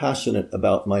very passionate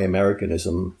about my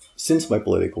Americanism since my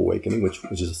political awakening, which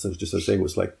is just to say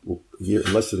was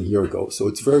less than a year ago. So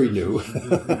it's very new.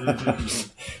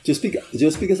 just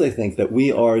because I think that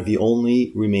we are the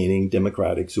only remaining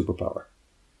democratic superpower.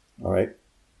 All right.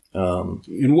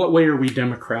 In what way are we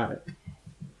democratic?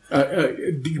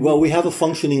 Well, we have a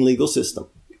functioning legal system.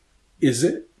 Is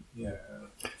it? Yeah.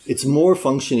 It's more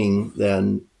functioning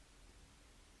than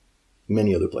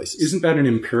many other places. Isn't that an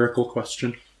empirical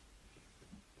question?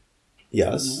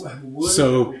 Yes.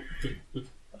 So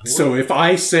if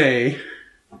I say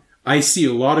I see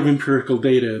a lot of empirical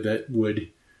data that would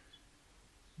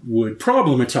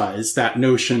problematize that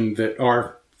notion that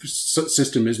our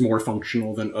system is more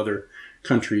functional than other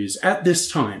countries at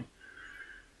this time.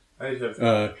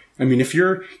 I mean, if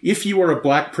you are a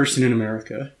black person in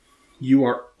America, you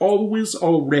are always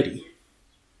already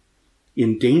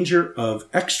in danger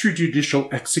of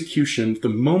extrajudicial execution the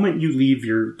moment you leave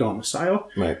your domicile,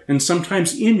 Right. and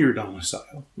sometimes in your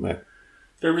domicile. Right.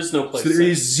 There is no place. So there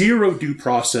is zero due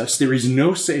process. There is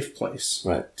no safe place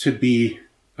Right. to be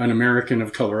an American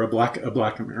of color, a black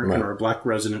American, Right. or a black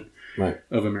resident Right.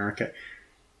 of America.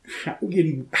 How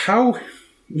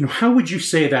would you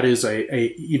say that is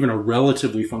even a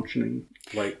relatively functioning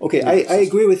Okay, I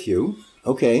agree with you.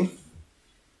 Okay,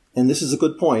 and this is a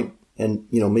good point. And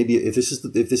maybe if this is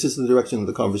the direction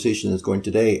the conversation is going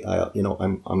today,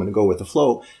 I'm going to go with the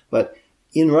flow. But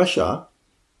in Russia,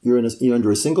 you're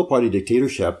under a single party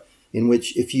dictatorship in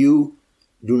which if you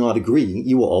do not agree,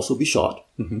 you will also be shot.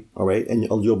 Mm-hmm. All right, and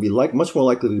you'll be much more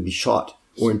likely to be shot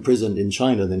or imprisoned in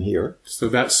China than here. So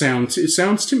it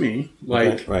sounds to me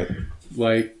like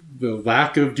the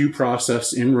lack of due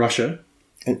process in Russia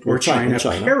or China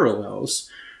parallels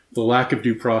the lack of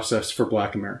due process for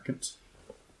black Americans.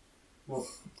 Well,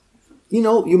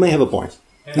 you may have a point.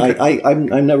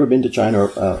 I've never been to China.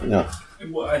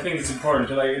 Well, I think it's important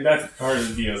to that's part of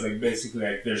the deal. Is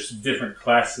basically there's different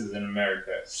classes in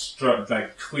America,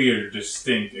 clear,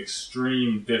 distinct,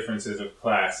 extreme differences of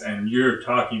class, and you're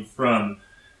talking from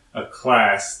a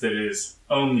class that is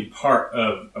only part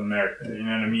of America. You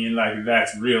know what I mean? Like,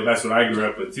 that's real. That's what I grew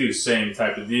up with too. Same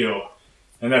type of deal.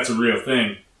 And that's a real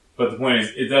thing. But the point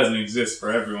is, it doesn't exist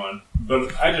for everyone.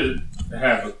 But I just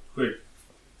have a quick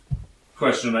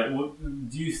question. Like,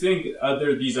 do you think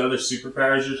these other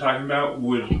superpowers you're talking about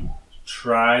would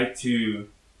try to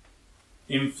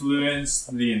influence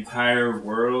the entire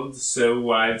world so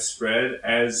widespread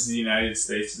as the United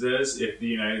States does if the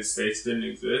United States didn't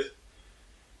exist?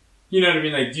 You know what I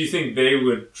mean? Like, do you think they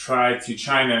would try to,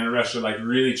 China and Russia, like,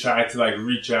 really try to, like,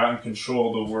 reach out and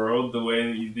control the world the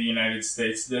way the United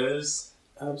States does?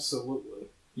 Absolutely.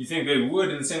 You think they would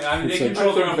in the same? I mean, It's they like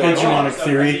control their own hegemonic stuff.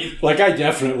 theory. I mean, Like, I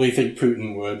definitely think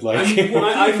Putin would. Like,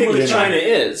 I think that China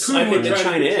is. Putin I think would that try to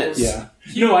China control- is. yeah.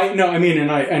 No, I mean, and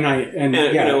And,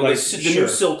 yeah, you know, like, the sure. new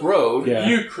Silk Road. Yeah.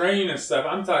 Ukraine and stuff.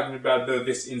 I'm talking about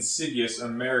this insidious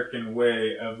American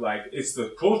way of, like, it's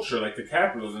the culture, like the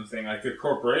capitalism thing, like the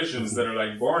corporations that are,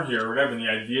 like, born here or whatever, and the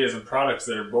ideas and products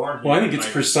that are born here. Well, I think it's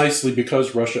like, precisely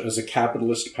because Russia is a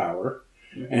capitalist power,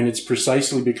 and it's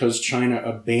precisely because China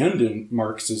abandoned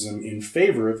Marxism in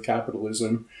favor of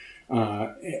capitalism,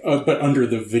 but under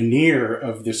the veneer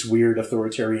of this weird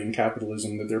authoritarian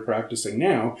capitalism that they're practicing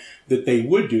now, that they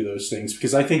would do those things.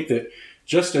 Because I think that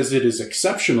just as it is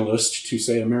exceptionalist to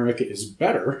say America is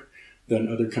better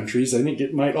than other countries, I think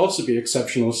it might also be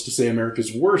exceptionalist to say America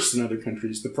is worse than other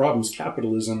countries. The problem is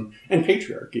capitalism and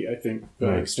patriarchy, I think,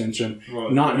 by extension,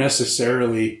 Well, not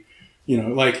necessarily, you know,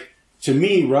 like, to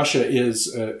me, Russia is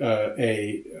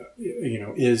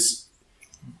is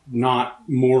not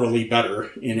morally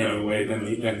better in any way than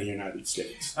the United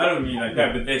States. I don't mean like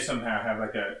that, but they somehow have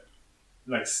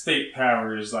like state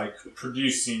powers, like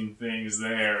producing things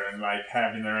there and like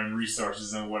having their own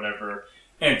resources and whatever,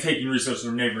 and taking resources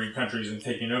from neighboring countries and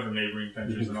taking over neighboring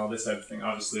countries and all this type of thing,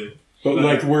 obviously. But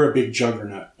like, we're a big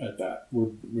juggernaut at that.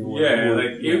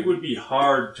 It would be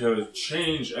hard to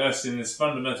change us in this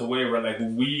fundamental way where, like,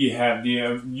 we have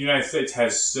the United States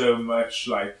has so much,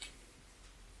 like,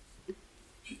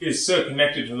 is so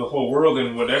connected to the whole world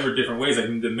in whatever different ways, like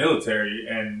in the military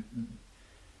and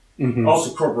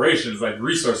also corporations, like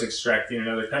resource extracting in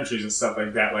other countries and stuff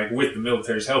like that, like with the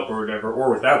military's help or whatever,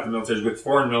 or without the military's, with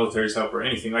foreign military's help or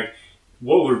anything. Like,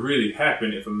 what would really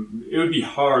happen if it would be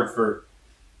hard for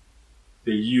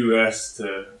the U.S.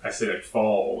 to, I say, like,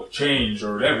 fall, change,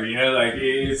 or whatever, you know, like,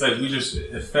 it's like we just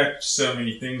affect so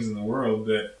many things in the world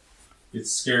that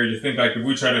it's scary to think, like, if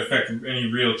we try to affect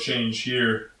any real change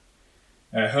here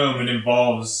at home, it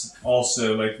involves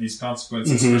also, like, these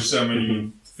consequences for so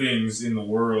many things in the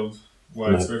world,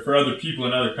 widespread, for other people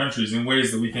in other countries in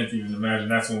ways that we can't even imagine.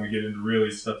 That's when we get into really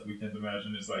stuff that we can't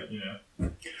imagine, is like, you know.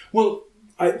 Well,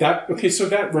 so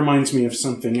that reminds me of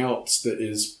something else that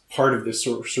is part of this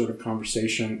sort of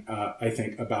conversation, I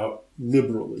think, about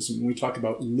liberalism. We talk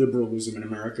about liberalism in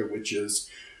America, which is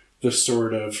the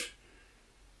sort of,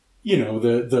 you know,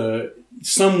 the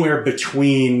somewhere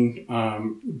between,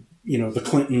 you know, the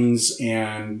Clintons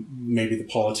and maybe the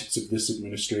politics of this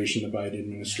administration, the Biden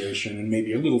administration, and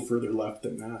maybe a little further left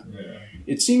than that. Yeah.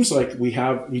 It seems like we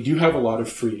do have a lot of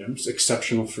freedoms,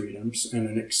 exceptional freedoms, and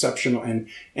an exceptional, and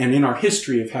in our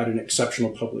history have had an exceptional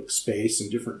public space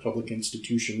and different public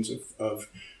institutions of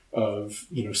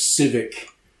you know, civic,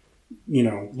 you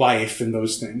know, life and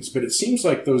those things. But it seems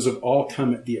like those have all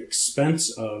come at the expense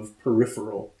of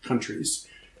peripheral countries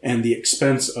and the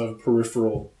expense of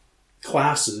peripheral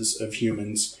classes of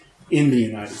humans in the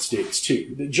United States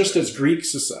too. Just as Greek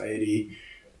society,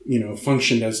 you know,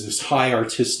 functioned as this high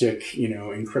artistic, you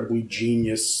know, incredibly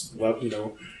genius, you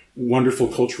know, wonderful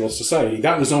cultural society,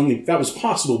 that was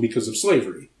possible because of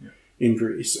slavery in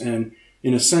Greece. And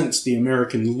in a sense, the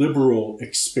American liberal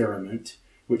experiment,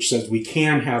 which says we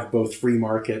can have both free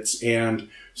markets and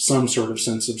some sort of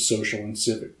sense of social and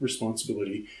civic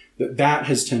responsibility, that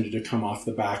has tended to come off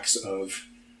the backs of,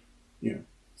 you know,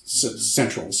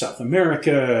 Central and South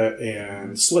America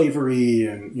and slavery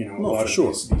and, you know, a lot of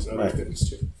these other things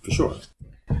too. For sure.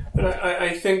 But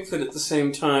I think that at the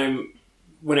same time,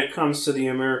 when it comes to the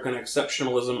American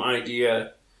exceptionalism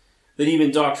idea, that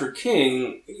even Dr.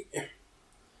 King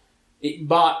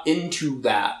bought into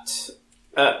that.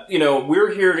 You know,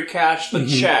 we're here to cash the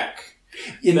check.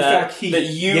 In fact, that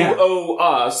you owe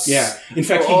us. Yeah. In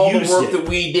fact, for all he the used work it. that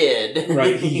we did.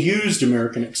 Right. He used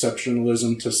American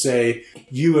exceptionalism to say,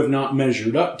 you have not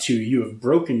measured up to, you have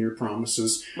broken your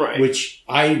promises, Right. which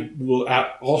I will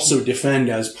also defend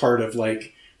as part of,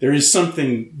 like, there is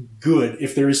something good.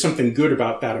 If there is something good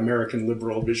about that American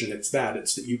liberal vision, it's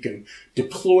that you can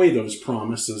deploy those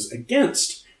promises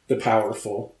against the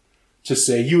powerful to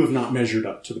say, you have not measured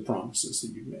up to the promises that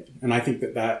you've made. And I think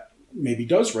that maybe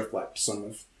does reflect some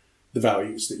of the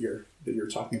values that you're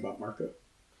talking about, Marco.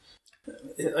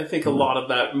 I think a lot of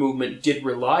that movement did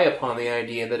rely upon the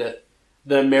idea that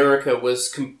America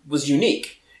was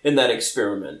unique in that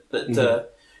experiment.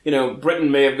 That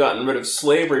Britain may have gotten rid of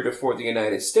slavery before the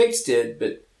United States did,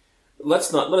 but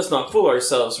let us not fool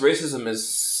ourselves. Racism is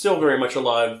still very much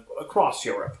alive across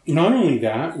Europe. Not only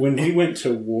that, when we went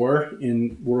to war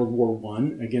in World War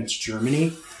I against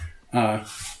Germany,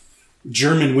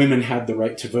 German women had the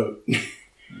right to vote.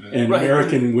 And right.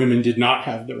 American women did not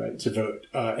have the right to vote.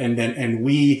 And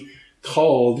we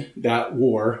called that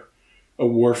war a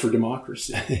war for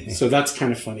democracy. So that's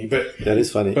kind of funny. But that is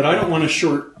funny. But I don't want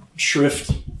to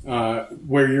shrift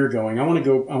where you're going. I want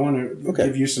to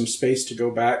give you some space to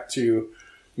go back to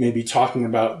maybe talking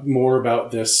more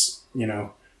about this,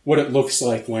 what it looks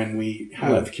like when we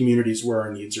have communities where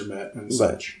our needs are met and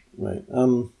such. Right.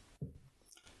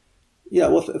 Yeah,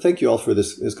 well, thank you all for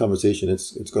this conversation.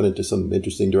 It's gone into some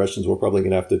interesting directions. We're probably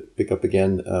going to have to pick up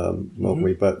again, won't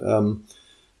we? But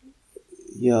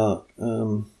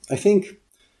I think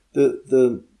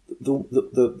the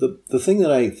thing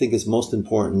that I think is most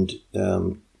important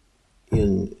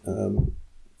in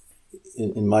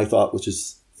my thought, which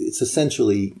is it's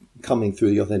essentially coming through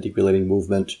the authentic relating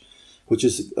movement, which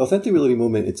is authentic relating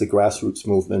movement. It's a grassroots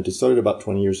movement. It started about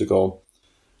 20 years ago,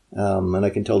 and I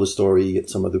can tell the story at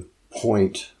some other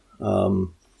point,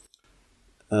 but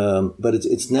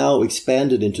it's now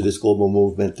expanded into this global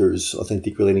movement. There's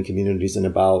authentic relating communities in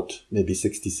about maybe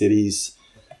 60 cities.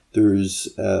 There's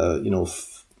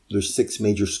there's 6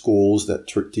 major schools that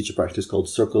teach a practice called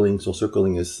circling. So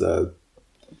circling is the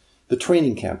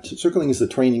training camp. Circling is the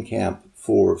training camp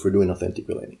for doing authentic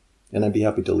relating. And I'd be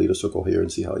happy to lead a circle here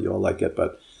and see how you all like it.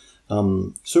 But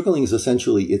circling is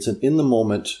essentially it's an in the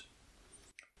moment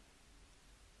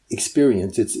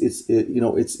experience.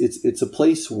 It's a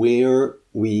place where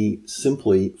we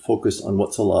simply focus on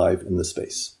what's alive in the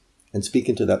space and speak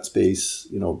into that space,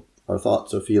 our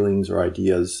thoughts or feelings or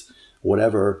ideas,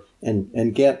 whatever,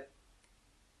 and get,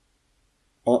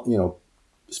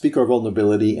 speak our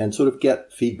vulnerability and sort of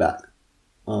get feedback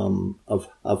of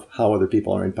how other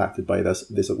people are impacted by this,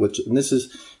 and this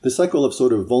is the cycle of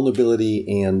sort of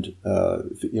vulnerability and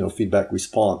feedback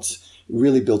response.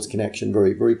 Really builds connection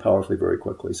very, very powerfully, very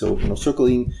quickly. So,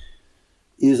 circling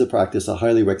is a practice. I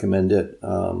highly recommend it.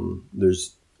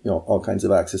 There's, all kinds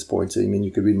of access points. I mean, you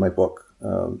could read my book.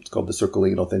 It's called The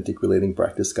Circling and Authentic Relating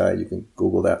Practice Guide. You can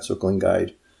Google that, Circling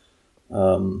Guide.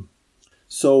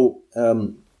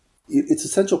 It's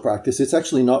essential practice. It's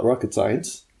actually not rocket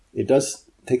science. It does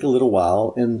take a little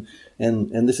while. And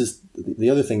this is the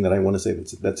other thing that I want to say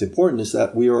that's important is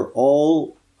that we are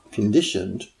all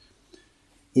conditioned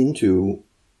into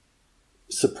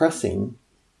suppressing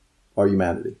our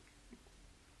humanity.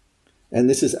 And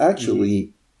this is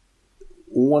actually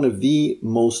one of the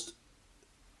most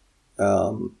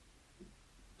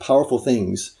powerful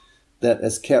things that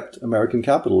has kept American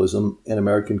capitalism and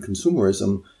American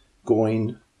consumerism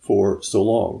going for so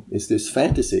long, is this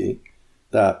fantasy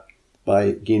that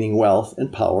by gaining wealth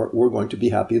and power, we're going to be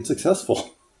happy and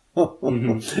successful.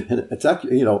 And it's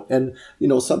actually,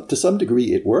 to some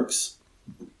degree it works.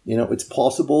 It's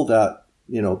possible that,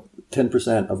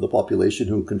 10% of the population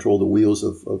who control the wheels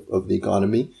of the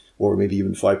economy, or maybe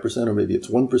even 5%, or maybe it's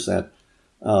 1%,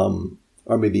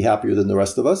 are maybe happier than the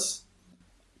rest of us,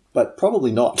 but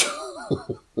probably not.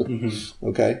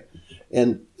 Okay.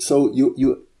 And so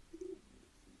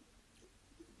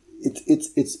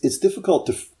it's difficult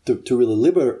to really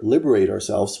liberate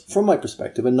ourselves from my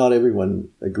perspective, and not everyone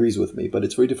agrees with me, but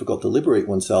it's very difficult to liberate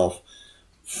oneself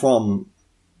from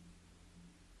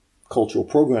cultural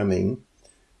programming,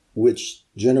 which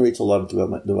generates a lot of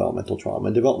developmental trauma.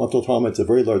 And developmental trauma, it's a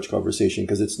very large conversation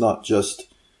because it's not just,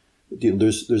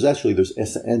 there's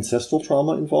ancestral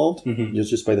trauma involved,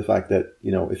 just by the fact that,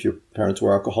 if your parents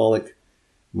were alcoholic,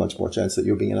 much more chance that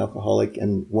you're being an alcoholic.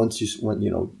 And once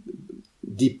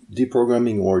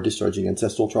deprogramming or discharging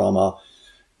ancestral trauma,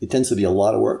 it tends to be a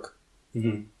lot of work.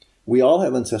 We all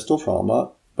have ancestral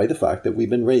trauma by the fact that we've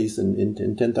been raised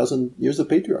in 10,000 years of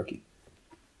patriarchy.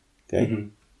 Okay.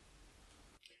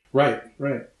 Right.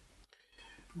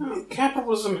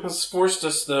 Capitalism has forced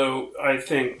us, though, I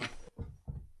think,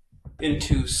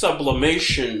 into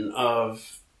sublimation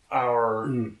of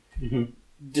our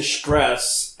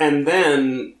distress, and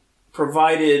then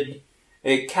provided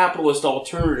a capitalist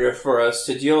alternative for us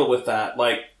to deal with that,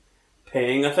 like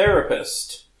paying a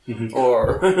therapist.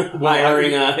 Or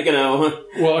hiring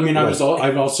Well, I mean, I was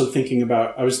thinking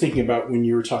about when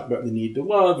you were talking about the need to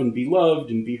love and be loved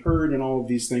and be heard and all of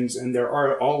these things, and there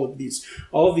are all of these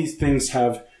things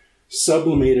have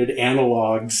sublimated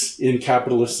analogs in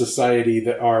capitalist society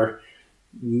that are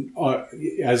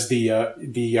as the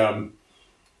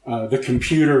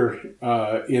computer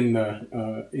in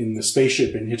the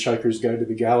spaceship in Hitchhiker's Guide to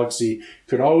the Galaxy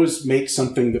could always make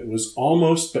something that was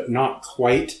almost but not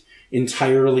quite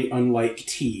entirely unlike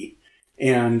tea.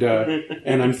 And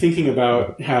I'm thinking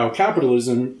about how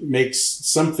capitalism makes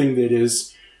something that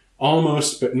is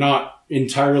almost but not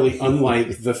entirely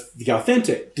unlike the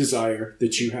authentic desire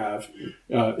that you have.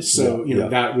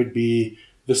 That would be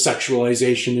the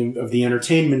sexualization of the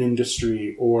entertainment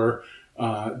industry, or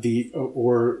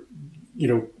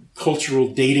cultural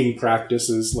dating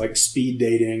practices like speed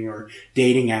dating or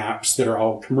dating apps that are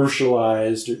all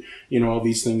commercialized, or, all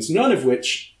these things, none of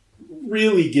which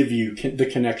really give you the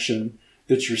connection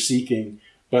that you're seeking,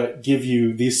 but give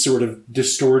you these sort of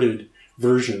distorted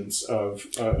versions of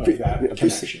that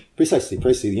connection. Precisely.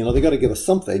 They got to give us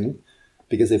something,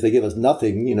 because if they give us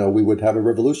nothing, we would have a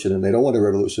revolution, and they don't want a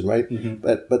revolution, right? Mm-hmm.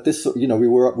 But this, we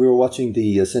were watching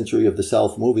the Century of the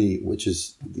South movie, which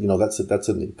is, that's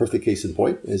a perfect case in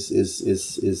point.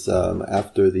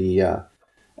 After the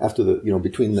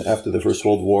First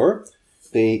World War,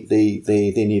 they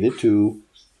needed to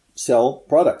sell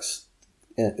products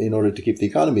in order to keep the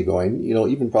economy going.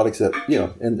 Even products that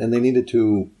and they needed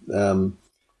to.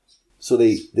 So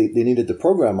they needed to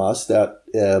program us that.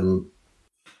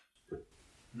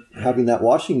 Having that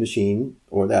washing machine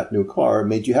or that new car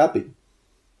made you happy,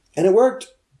 and it worked.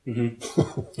 Mm-hmm.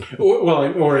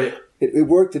 It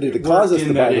worked, and it caused us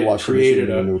to buy the washing machine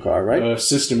and a new car, right? A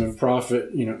system of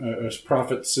profit, a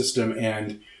profit system,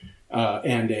 and I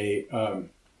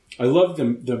love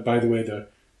by the way, the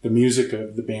music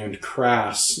of the band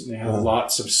Crass. They have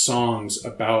lots of songs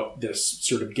about this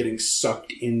sort of getting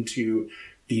sucked into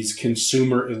these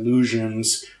consumer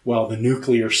illusions while the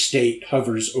nuclear state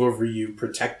hovers over you,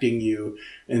 protecting you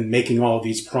and making all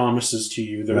these promises to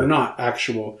you that are not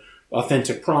actual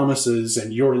authentic promises,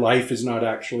 and your life is not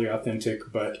actually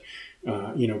authentic, but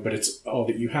it's all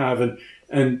that you have.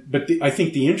 I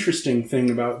think the interesting thing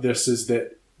about this is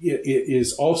that it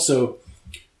is also,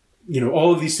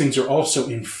 all of these things are also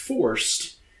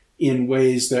enforced in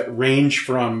ways that range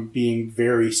from being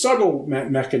very subtle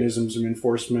mechanisms of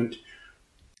enforcement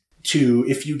to,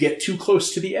 if you get too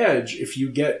close to the edge, if you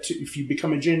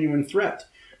become a genuine threat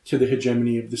to the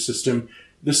hegemony of the system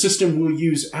will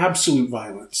use absolute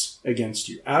violence against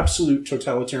you, absolute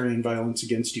totalitarian violence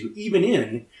against you, even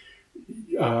in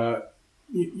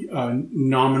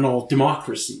nominal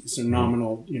democracies and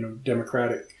nominal,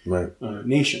 democratic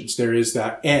nations. There is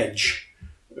that edge,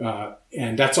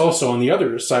 and that's also on the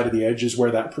other side of the edge is where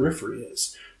that periphery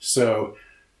is. So.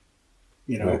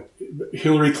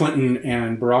 Hillary Clinton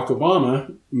and Barack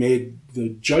Obama made the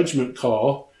judgment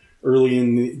call early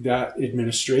in that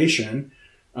administration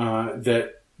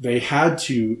that they had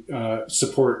to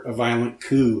support a violent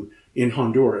coup in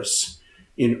Honduras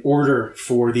in order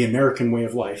for the American way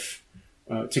of life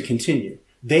to continue.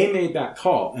 They made that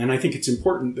call, and I think it's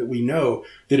important that we know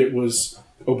that it was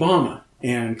Obama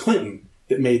and Clinton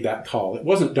that made that call. It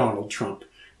wasn't Donald Trump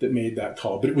that made that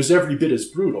call, but it was every bit as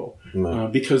brutal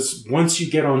because once you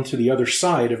get onto the other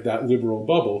side of that liberal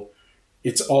bubble,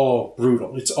 it's all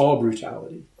brutal. It's all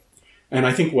brutality. And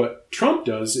I think what Trump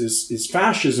does is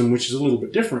fascism, which is a little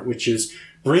bit different, which is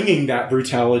bringing that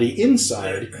brutality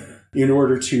inside in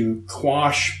order to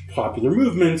quash popular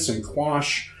movements and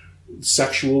quash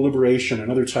sexual liberation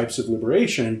and other types of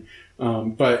liberation.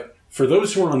 But for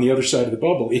those who are on the other side of the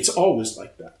bubble, it's always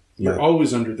like that. You're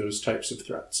always under those types of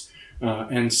threats.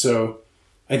 And so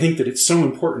I think that it's so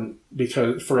important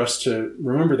for us to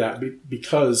remember that,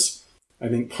 because I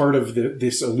think part of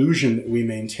this illusion that we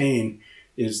maintain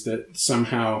is that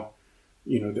somehow,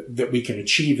 that we can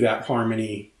achieve that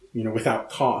harmony, without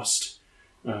cost,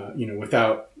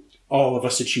 without all of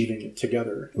us achieving it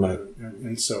together. Right.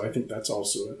 And so I think that's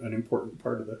also an important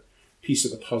part of the piece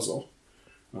of the puzzle,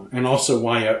 and also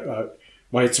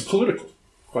why it's a political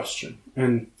question.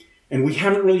 And we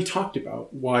haven't really talked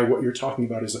about why what you're talking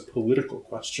about is a political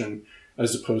question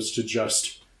as opposed to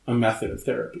just a method of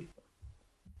therapy.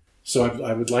 So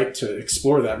I would like to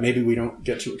explore that. Maybe we don't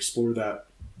get to explore that,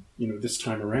 this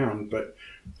time around, but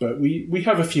we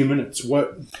have a few minutes.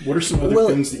 What are some other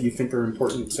things that you think are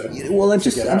important to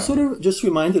I'm sort of just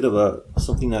reminded of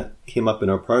something that came up in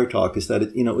our prior talk, is that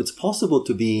it's possible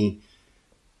to be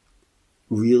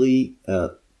really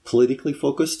politically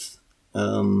focused,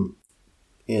 and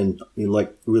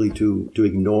really to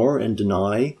ignore and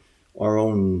deny our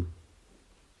own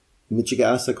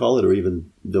Michigas, I call it, or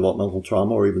even developmental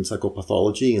trauma, or even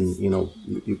psychopathology, and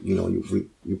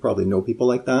you probably know people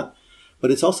like that. But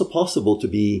it's also possible to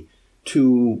be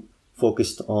too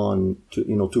focused on, too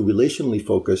relationally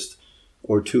focused,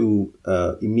 or too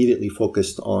immediately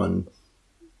focused on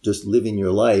just living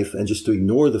your life, and just to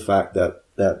ignore the fact that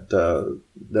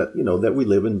we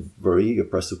live in very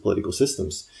oppressive political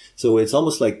systems. So it's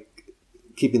almost like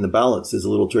keeping the balance is a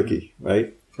little tricky,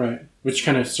 right? Right. Which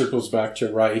kind of circles back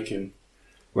to Reich and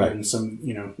Right. And some,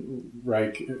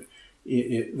 Reich.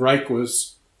 Reich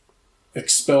was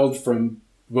expelled from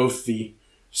both the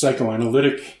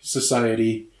Psychoanalytic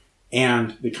Society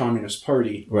and the Communist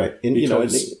Party, Right. And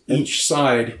because each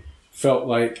side felt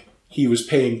like he was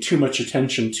paying too much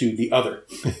attention to the other.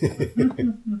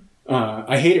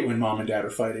 I hate it when mom and dad are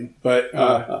fighting, but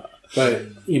so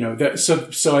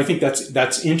I think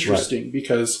that's interesting, right?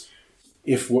 Because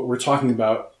if what we're talking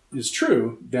about is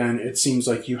true, then it seems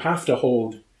like you have to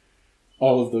hold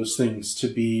all of those things to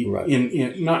be right.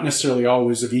 in not necessarily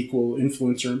always of equal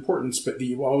influence or importance, but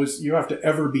you have to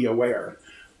ever be aware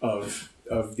of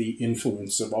the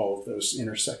influence of all of those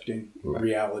intersecting right.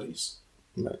 realities.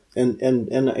 Right.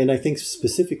 And I think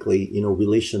specifically,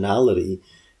 relationality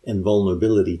and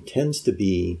vulnerability tends to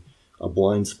be a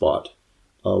blind spot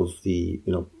of the,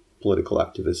 political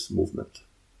activist movement.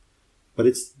 But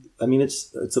it's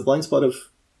a blind spot of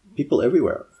people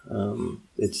everywhere.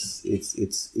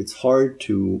 It's hard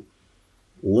to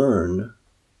learn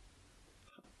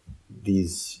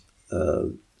these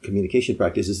communication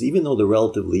practices, even though they're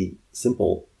relatively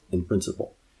simple in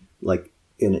principle. Like,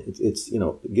 giving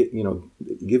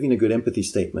a good empathy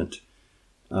statement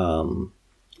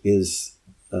is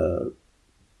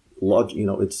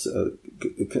it's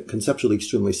conceptually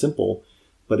extremely simple,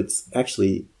 but it's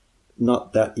actually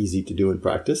not that easy to do in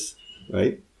practice,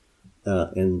 right?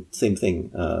 And same thing,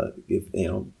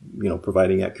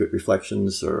 providing accurate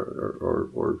reflections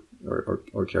or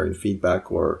carrying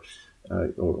feedback or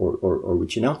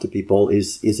reaching out to people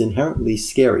is inherently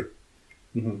scary.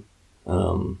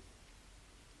 Mm-hmm.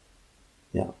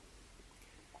 Yeah.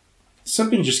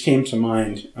 Something just came to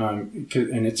mind, and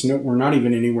we're not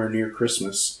even anywhere near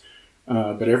Christmas,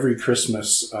 but every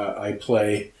Christmas I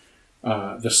play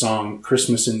the song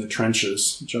 "Christmas in the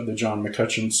Trenches," the John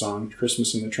McCutcheon song,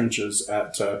 "Christmas in the Trenches"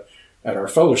 at our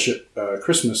fellowship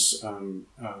Christmas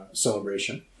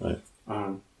celebration, right?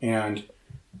 And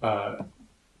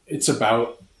it's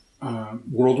about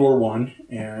World War I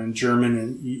and German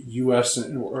and U.S.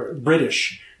 or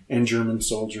British and German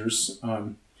soldiers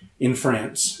in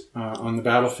France on the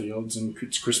battlefields, and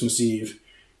it's Christmas Eve,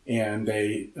 and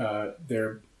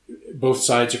they're both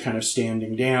sides are kind of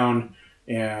standing down,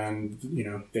 and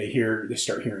they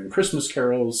start hearing Christmas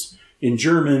carols in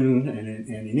German and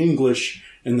in English,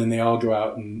 and then they all go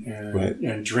out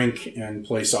and drink and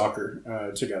play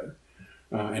soccer together,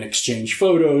 and exchange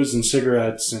photos and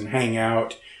cigarettes and hang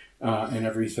out and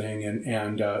everything,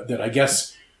 and that I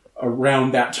guess.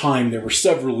 Around that time, there were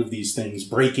several of these things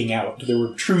breaking out. There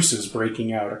were truces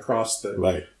breaking out across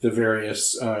the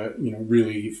various,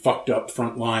 really fucked up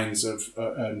front lines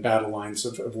and battle lines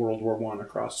of World War I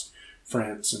across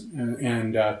France.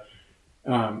 And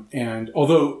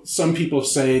although some people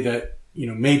say that,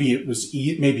 maybe it was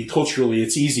maybe culturally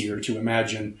it's easier to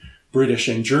imagine British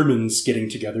and Germans getting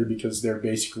together because they're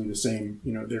basically the same,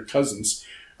 they're cousins.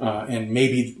 And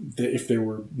maybe if there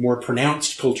were more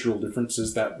pronounced cultural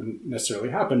differences, that wouldn't necessarily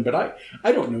happen. But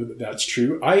I don't know that that's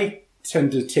true. I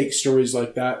tend to take stories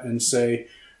like that and say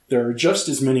there are just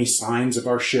as many signs of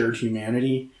our shared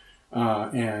humanity,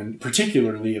 and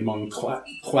particularly among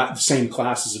the same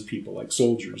classes of people, like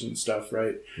soldiers and stuff,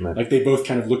 right? Like they both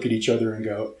kind of look at each other and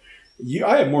go,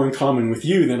 I have more in common with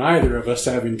you than either of us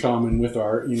have in common with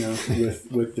our,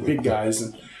 with the big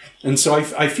guys. And so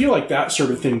I feel like that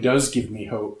sort of thing does give me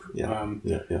hope.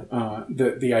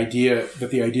 The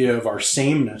idea of our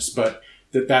sameness, but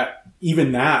that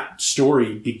even that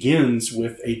story begins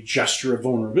with a gesture of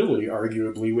vulnerability,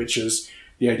 arguably, which is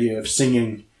the idea of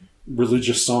singing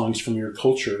religious songs from your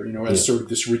culture, as sort of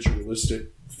this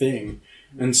ritualistic thing.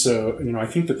 And so, I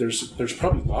think that there's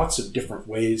probably lots of different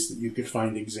ways that you could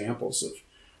find examples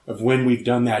of when we've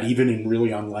done that, even in really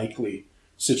unlikely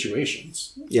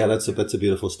situations. Yeah, that's a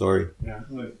beautiful story. Yeah,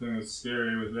 the thing that's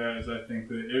scary with that is I think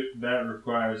that that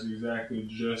requires exactly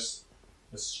just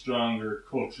a stronger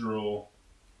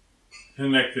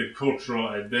connected cultural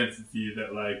identity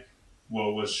that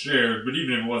was shared, but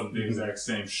even if it wasn't the exact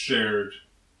same shared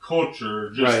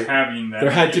culture, just having that. There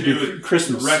had to be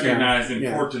Christmas. Recognized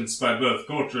importance by both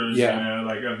cultures,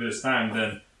 of this time,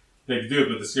 then they do it.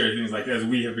 But the scary thing is, as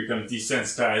we have become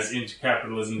desensitized into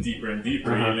capitalism deeper and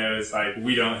deeper, it's like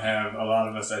we don't have, a lot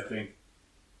of us, I think,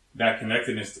 that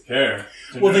connectedness to care.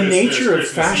 The nature of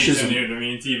fascism. To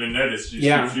even notice,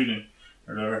 just shooting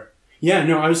or whatever. Yeah,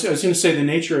 no, I was going to say the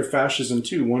nature of fascism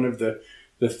too. One of the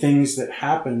things that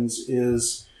happens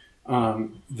is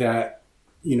that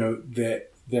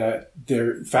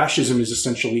fascism is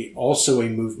essentially also a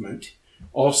movement,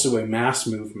 also a mass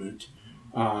movement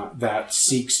that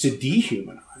seeks to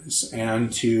dehumanize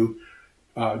and to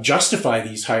justify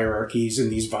these hierarchies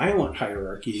and these violent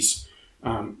hierarchies.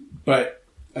 But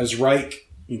as Reich,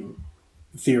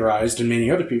 theorized, and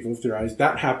many other people theorized,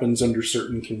 that happens under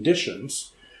certain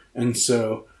conditions. And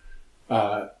so,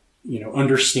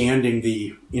 understanding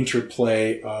the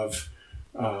interplay of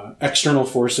external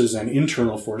forces and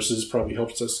internal forces probably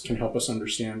can help us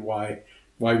understand why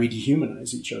we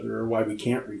dehumanize each other, or why we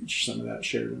can't reach some of that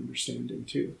shared understanding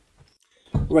too.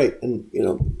 Right, and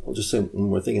I'll just say one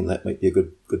more thing, and that might be a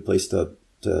good place to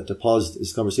pause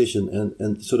this conversation,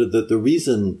 and sort of the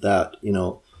reason that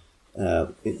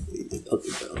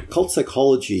cult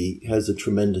psychology has a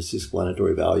tremendous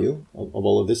explanatory value of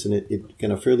all of this, and it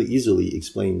kind of fairly easily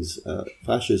explains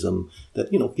fascism,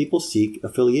 that people seek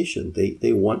affiliation.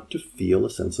 They want to feel a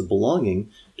sense of belonging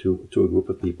to a group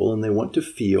of people, and they want to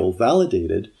feel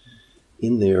validated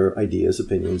in their ideas,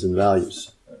 opinions, and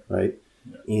values, right?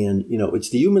 And it's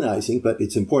dehumanizing, but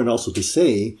it's important also to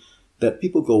say that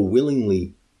people go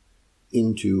willingly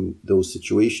into those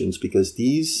situations because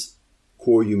these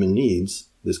core human needs,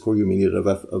 this core human need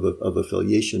of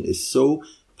affiliation, is so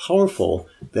powerful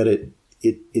that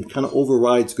it kind of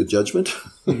overrides good judgment,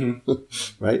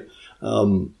 mm-hmm. Right?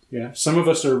 Yeah, some of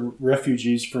us are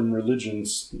refugees from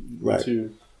religions, right?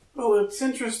 Too. Well, it's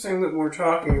interesting that we're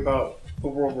talking about the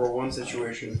World War I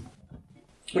situation.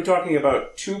 We're talking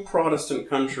about two Protestant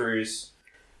countries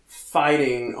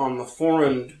fighting on the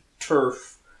foreign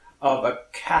turf of a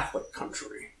Catholic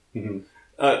country. Mm-hmm.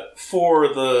 For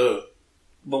the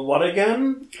what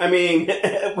again? I mean,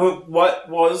 what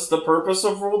was the purpose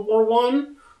of World War I?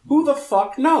 Who the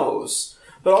fuck knows?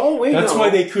 But all we That's know... why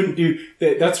they couldn't do...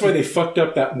 That's why they fucked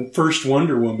up that first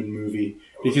Wonder Woman movie.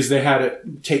 Because they had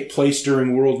it take place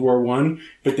during World War I,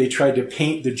 but they tried to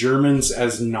paint the Germans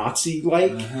as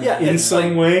Nazi-like in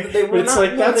some way. They were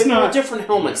they wore different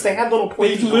helmets. They had little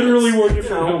pointy They literally wore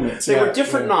different helmets. They were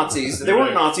different Nazis. They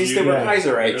weren't Nazis. They were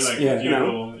Kaiserites.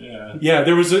 Yeah,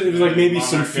 it was like maybe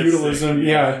some feudalism.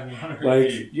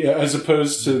 As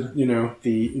opposed to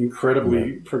the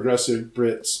incredibly progressive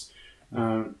Brits.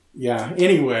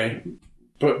 Anyway,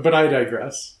 but I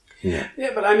digress. Yeah,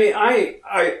 but I mean,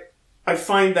 I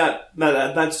find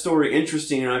that story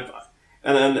interesting,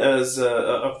 and as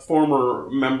a former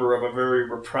member of a very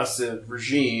repressive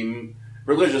regime,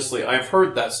 religiously, I've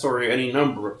heard that story any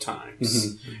number of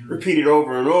times, repeated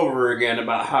over and over again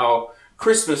about how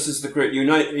Christmas is the great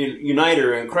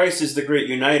uniter, and Christ is the great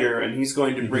uniter, and He's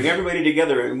going to bring everybody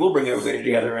together, and we'll bring everybody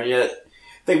together, and yet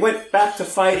they went back to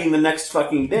fighting the next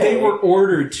fucking day. They were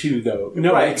ordered to, though.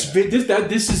 No, right.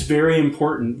 This is very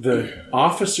important. The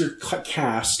officer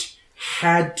caste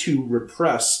had to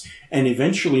repress and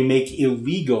eventually make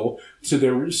illegal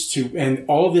and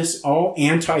all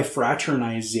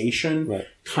anti-fraternization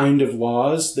kind of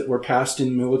laws that were passed in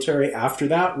the military after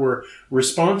that were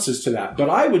responses to that. But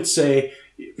I would say,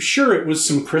 sure, it was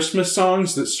some Christmas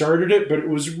songs that started it, but it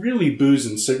was really booze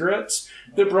and cigarettes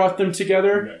that brought them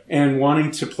together, and wanting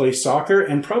to play soccer,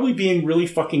 and probably being really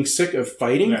fucking sick of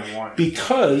fighting,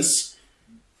 because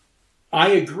I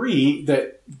agree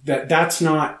that that's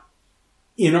not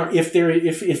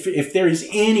if there is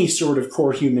any sort of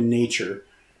core human nature,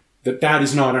 that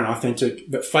is not an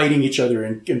authentic, that fighting each other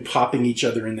and popping each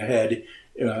other in the head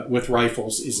with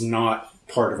rifles is not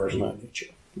part of our human nature.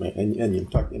 Right. And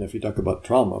if you talk about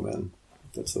trauma, man,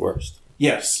 that's the worst.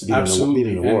 Yes, absolutely.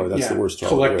 Being in a war, that's the worst trauma.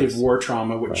 Collective war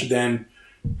trauma, which then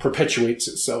perpetuates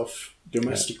itself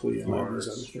domestically and all those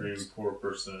other things. Poor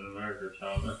person in America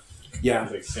trauma. Yeah.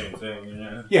 It's like same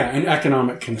thing, Yeah, and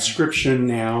economic conscription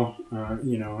now,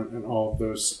 and all of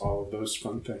those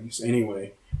fun things.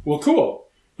 Anyway, well, cool.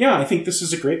 Yeah, I think this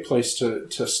is a great place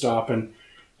to stop, and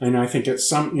I think at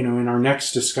some, in our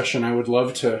next discussion, I would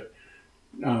love to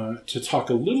talk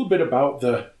a little bit about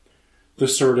the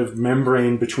sort of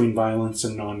membrane between violence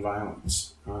and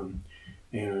nonviolence,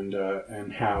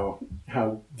 and how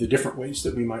the different ways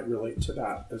that we might relate to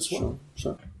that as well.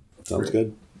 Sure. Sounds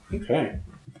good. Okay.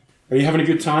 Are you having a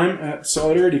good time at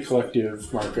Solidarity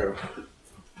Collective, Marco?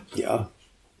 Yeah.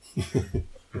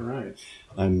 All right.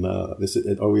 I'm. Are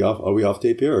we off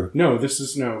tape here? No, we're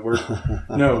segueing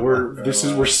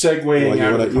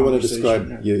out of the you want to describe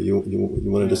conversation.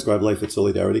 you want to describe life at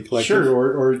Solidarity Collective?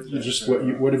 Sure, or just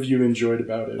what have you enjoyed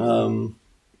about it?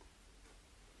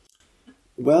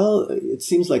 Well, it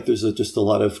seems like there's just a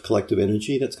lot of collective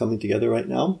energy that's coming together right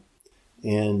now,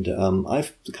 and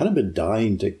I've kind of been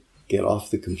dying to get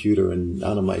off the computer and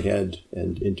out of my head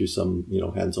and into some,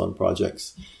 hands-on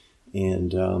projects.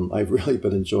 And I've really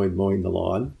been enjoying mowing the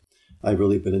lawn. I've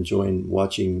really been enjoying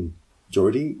watching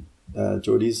Jordy's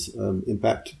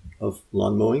impact of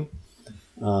lawn mowing.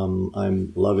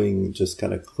 I'm loving just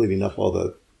kind of cleaning up all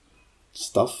the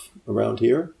stuff around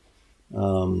here.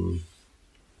 I'm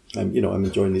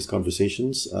enjoying these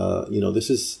conversations.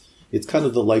 It's kind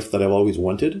of the life that I've always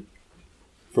wanted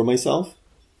for myself.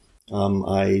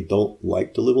 I don't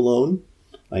like to live alone.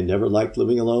 I never liked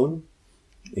living alone.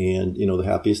 And, the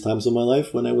happiest times of my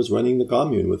life when I was running the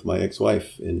commune with my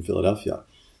ex-wife in Philadelphia,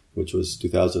 which was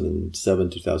 2007,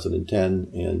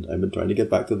 2010. And I've been trying to get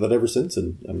back to that ever since.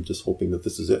 And I'm just hoping that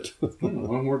this is it.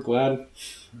 Well, we're glad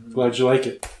you like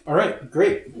it. All right,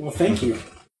 great. Well, thank you.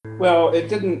 Well, it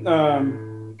didn't.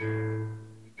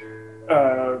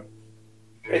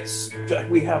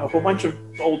 We have a whole bunch of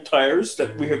old tires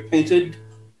that we have painted.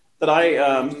 That I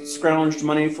scrounged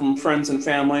money from friends and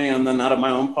family, and then out of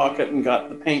my own pocket, and got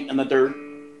the paint and the dirt,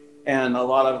 and a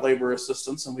lot of labor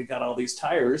assistance, and we got all these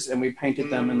tires, and we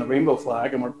painted them in the rainbow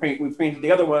flag, and we painted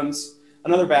the other ones,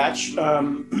 another batch,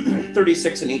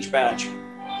 36 in each batch,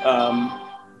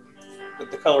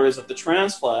 with the colors of the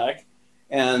trans flag,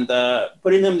 and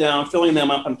putting them down, filling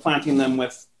them up, and planting them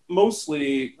with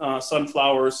mostly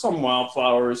sunflowers, some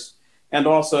wildflowers, and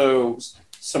also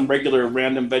some regular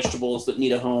random vegetables that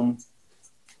need a home.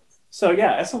 So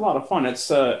yeah, it's a lot of fun. It's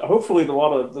hopefully a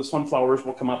lot of the sunflowers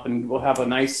will come up and we'll have a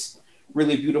nice,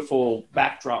 really beautiful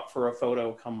backdrop for a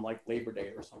photo come like Labor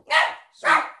Day or something. So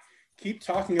keep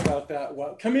talking about that.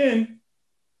 Well, come in.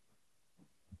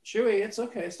 Chewy, it's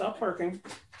okay. Stop barking.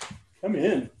 Come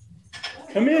in.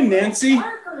 Come in, Nancy.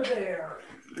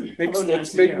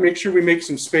 Let's make sure we make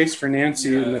some space for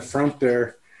Nancy in the front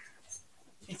there.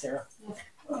 Hey, Sarah.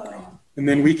 And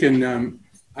then we can,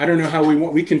 I don't know how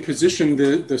we can position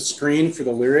the screen for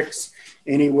the lyrics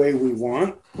any way we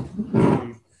want.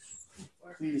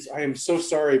 Please, I am so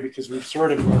sorry because we've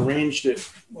sort of arranged it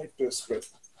like this, but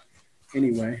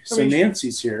anyway, so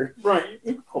Nancy's here. Right,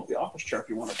 you can pull up the office chair if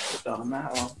you want to sit down on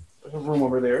that. There's a room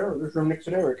over there, or there's room next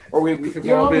to Eric. Or we've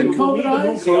all been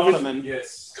COVID,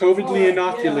 yes. COVIDly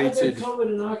inoculated. Yeah,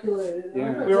 COVID inoculated.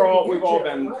 Yeah.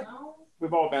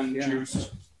 We've all been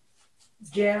juiced.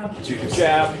 Jab,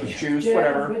 juice,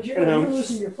 whatever. But you're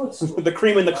losing your foot. The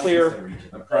cream in the clear.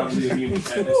 I'm probably immune to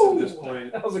tetanus at this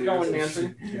point. How's it going,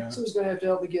 Nancy? Yeah. Someone's going to have to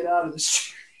help me get out of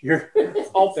this.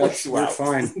 I'll flush you You're out.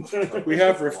 fine. We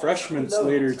have refreshments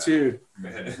later too.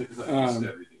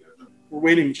 We're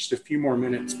waiting just a few more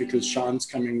minutes because Sean's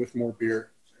coming with more beer,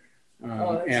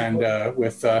 and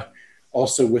with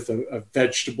also with a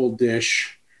vegetable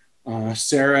dish.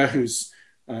 Sarah, who's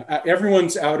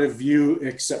everyone's out of view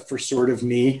except for sort of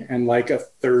me and like a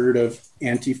third of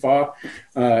Antifa,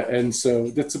 and so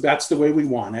that's the way we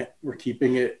want it. We're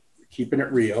keeping it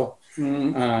real,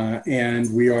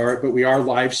 and we are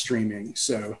live streaming.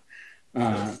 So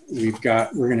we've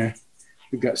got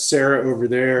Sarah over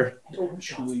there.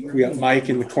 We got Mike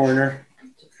in the corner.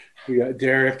 We got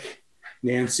Derek,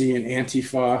 Nancy, and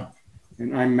Antifa,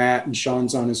 and I'm Matt, and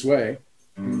Sean's on his way.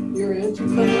 You're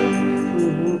Antifa?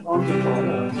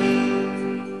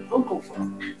 Uncle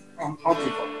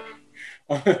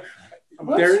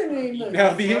What's your name?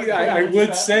 Now, I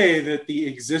would say that the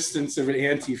existence of an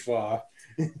Antifa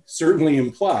certainly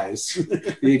implies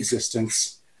the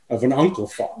existence of an Uncle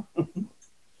Fa.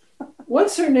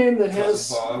 What's her name that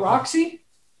has Roxy?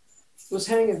 Was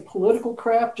hanging political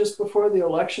crap just before the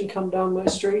election come down my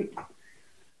street.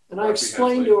 And I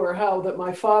explained to her how that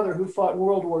my father, who fought in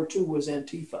World War II, was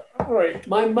Antifa. Right.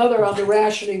 My mother on the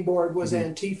rationing board was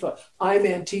Antifa. I'm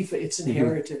Antifa. It's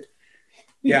inherited.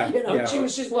 Yeah, She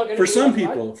was just looking. For some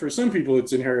people,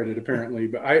 it's inherited apparently.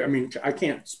 But I mean, I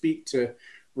can't speak to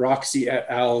Roxy et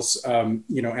al.'s,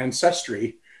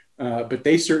 ancestry, but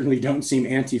they certainly don't seem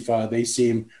Antifa. They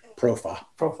seem Profa.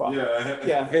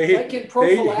 Yeah. Like in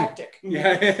prophylactic.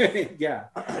 Yeah.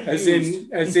 As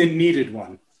in needed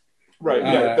one. Right.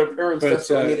 Yeah. Their parents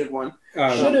desperately needed one.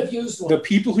 Should have used one. The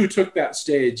people who took that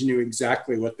stage knew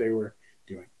exactly what they were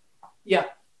doing. Yeah.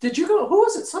 Did you go? Who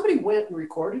was it? Somebody went and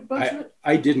recorded a bunch of it?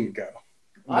 I didn't go.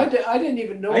 I didn't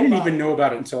even know. I didn't even know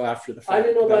about it until after the fact. I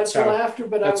didn't know about it until after,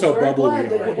 but I was very glad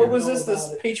that I didn't What was know this? about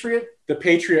This it. Patriot? The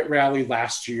Patriot rally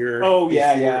last year. Oh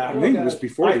yeah. I think it was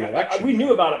before the election. We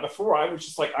knew about it before. I was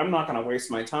just like, I'm not going to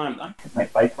waste my time. My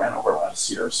bike ran over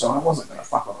last year, so I wasn't going to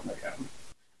fuck with them again.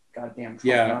 Goddamn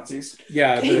truck Nazis.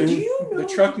 Yeah, Hey, do you know the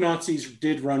truck Nazis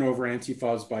did run over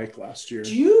Antifa's bike last year.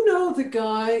 Do you know the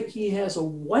guy? He has a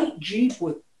white Jeep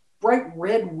with bright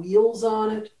red wheels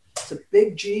on it. It's a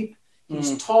big Jeep.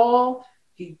 He's tall.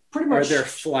 he pretty Are much. there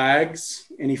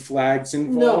flags? Any flags No,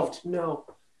 involved? no.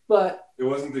 But It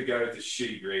wasn't the guy with the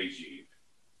shitty gray Jeep.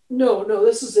 no,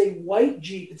 this is a white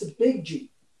Jeep. It's a big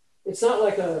Jeep. It's not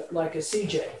like a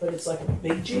CJ, but it's like a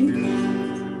big Jeep.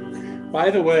 By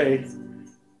the way,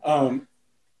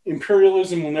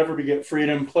 imperialism will never beget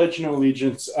freedom. Pledge no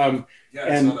allegiance. And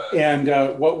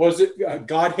what was it?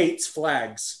 God hates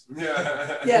flags.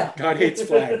 Yeah. God hates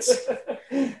flags.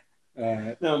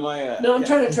 No, I'm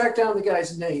trying to track down the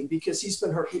guy's name because he's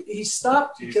been hurt. He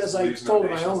stopped because I told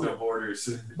him I owned it.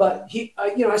 But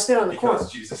I stand on the corner.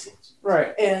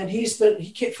 Right. And he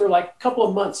for like a couple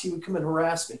of months, he would come and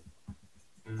harass me.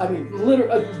 I mean,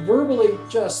 literally, verbally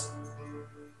just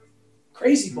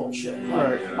crazy bullshit.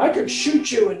 Like, I could shoot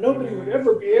you and nobody would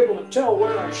ever be able to tell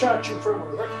where I shot you from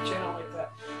or channel like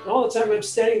that. And all the time I'm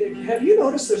standing there, have you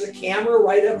noticed there's a camera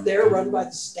right up there run by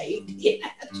the state? Yeah.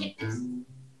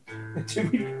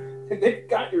 They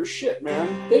got your shit,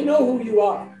 man. They know who you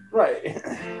are. Right.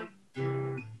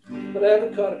 But I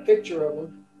haven't caught a picture of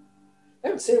him. I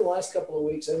haven't seen him the last couple of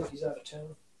weeks. I think he's out of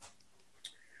town.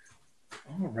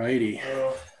 All righty.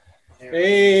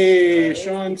 Hey,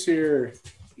 Sean's here.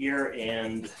 Here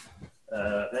and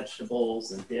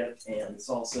vegetables and dip and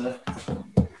salsa.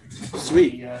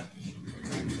 Sweet.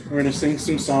 We're going to sing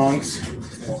some songs.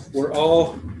 We're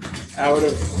all out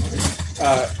of...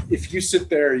 if you sit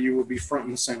there, you will be front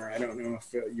and center. I don't know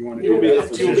if you want to do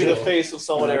that. You'll be the face of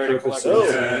Solidarity Collective.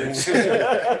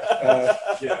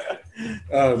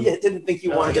 Didn't think you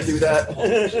wanted to do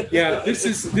that. Yeah, this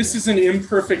is an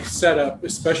imperfect setup,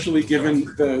 especially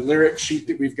given the lyric sheet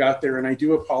that we've got there, and I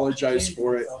do apologize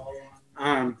for it.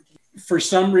 For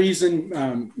some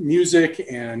reason, music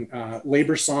and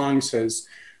labor songs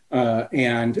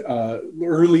and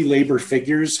early labor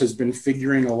figures has been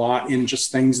figuring a lot in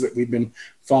just things that we've been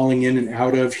falling in and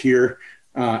out of here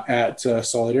at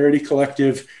Solidarity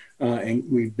Collective. And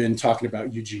we've been talking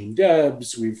about Eugene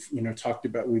Debs. We've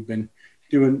been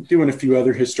doing a few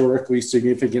other historically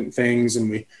significant things,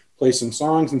 and we play some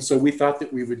songs. And so we thought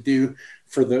that we would do,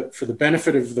 for the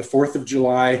benefit of the 4th of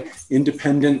July,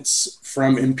 Independence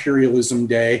from Imperialism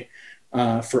Day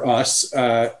for us,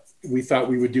 we thought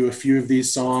we would do a few of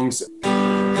these songs.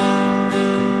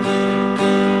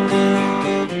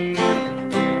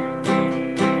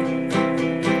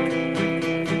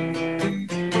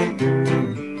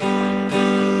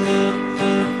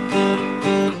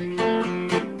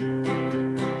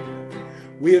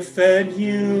 We have fed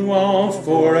you all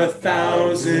for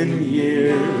 1,000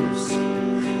 years,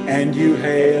 and you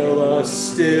hail us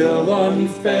still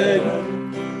unfed.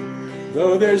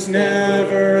 Though there's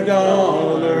never a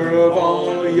dollar of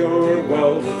all your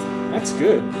wealth. That's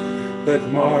good. But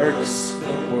Marx,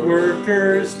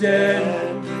 workers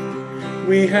dead.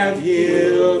 We have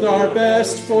yielded our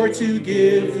best for to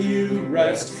give you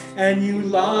rest, and you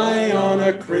lie on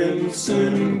a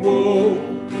crimson wool.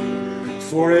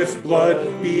 For if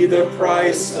blood be the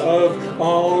price of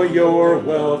all your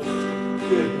wealth,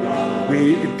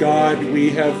 we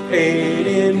have paid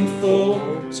in full.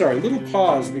 Sorry, a little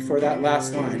pause before that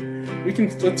last line.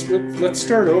 Let's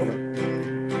start over.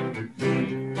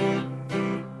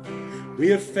 We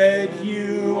have fed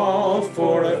you all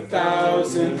for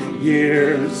 1,000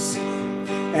 years,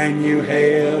 and you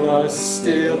hail us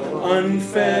still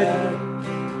unfed.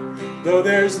 Though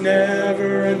there's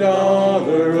never a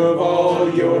dollar of all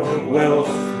your wealth,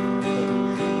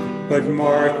 but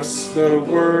Marx the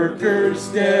workers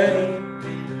dead.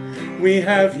 We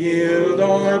have yielded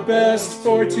our best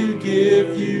for to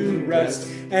give you rest,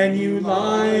 and you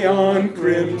lie on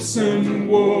crimson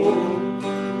wool.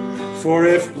 For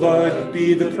if blood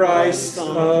be the price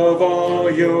of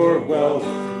all your wealth,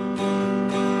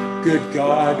 good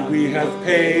God, we have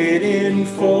paid in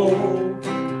full.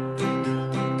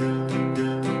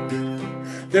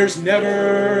 There's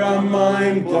never a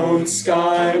mine blown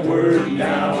skyward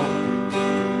now,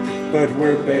 but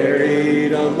we're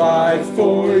buried alive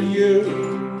for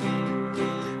you.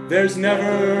 There's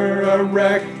never a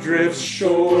wreck drifts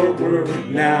shoreward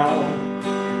now,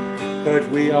 but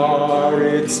we are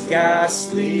its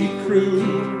ghastly crew.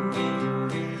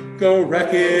 Go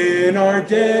reckon our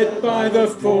dead by the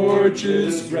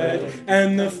forges red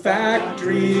and the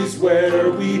factories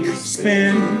where we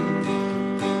spin.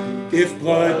 If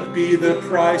blood be the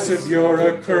price of your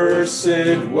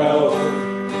accursed wealth,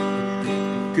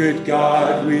 good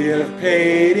God, we have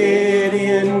paid it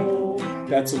in.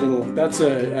 That's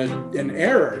an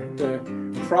error. The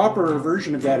proper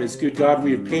version of that is, good God,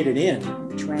 we have paid it in,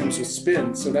 which rhymes with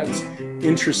spin. So that's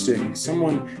interesting.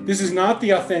 This is not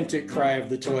the authentic cry of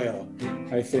the toil,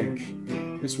 I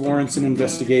think. This warrants an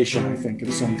investigation, I think,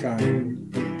 of some kind.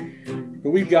 But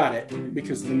But we've got it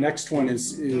because the next one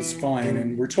is fine,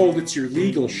 and we're told it's your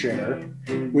legal share,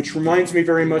 which reminds me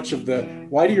very much of the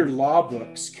 "Why do your law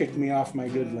books kick me off my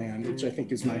good land," which I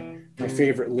think is my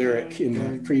favorite lyric in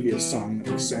the previous song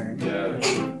that we sang.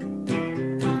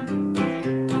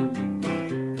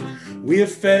 We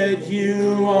have fed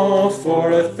you all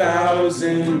for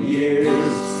 1,000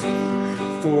 years,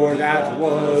 for that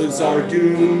was our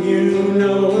doom, you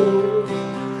know.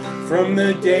 From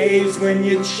the days when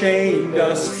you chained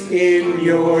us in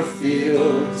your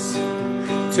fields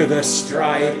to the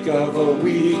strike of a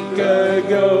week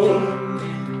ago.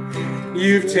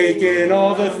 You've taken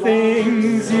all the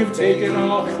things, you've taken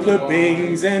all the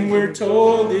bings, and we're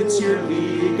told it's your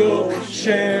legal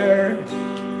share.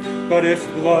 But if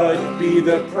blood be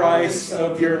the price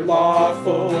of your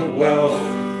lawful wealth,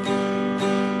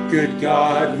 good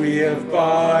God, we have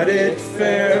bought it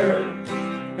fair.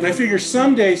 And I figure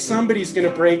someday somebody's going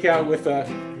to break out with a,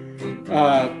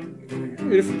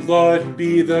 if blood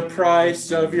be the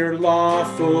price of your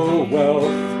lawful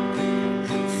wealth,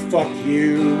 fuck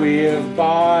you, we have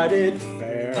bought it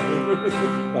fair.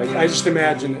 Like, I just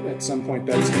imagine at some point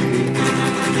that's going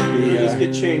to be just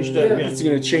get changed up. Yeah. It's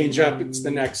going to change up. It's the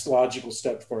next logical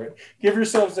step for it. Give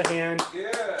yourselves a hand.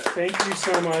 Yeah. Thank you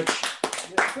so much.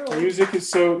 Music is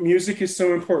so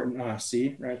important.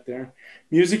 See right there.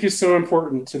 Music is so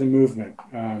important to the movement,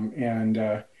 and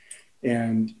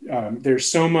there's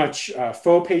so much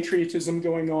faux patriotism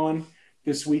going on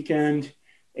this weekend,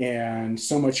 and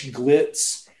so much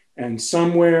glitz. And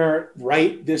somewhere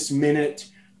right this minute,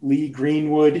 Lee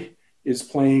Greenwood is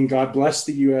playing "God Bless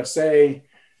the USA"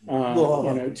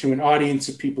 to an audience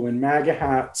of people in MAGA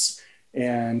hats,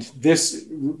 and this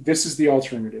is the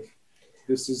alternative.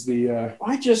 This is the.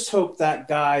 I just hope that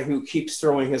guy who keeps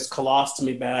throwing his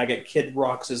colostomy bag at Kid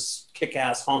Rock's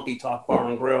kick-ass honky tonk bar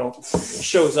and grill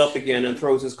shows up again and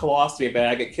throws his colostomy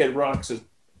bag at Kid Rock's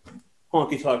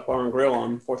honky tonk bar and grill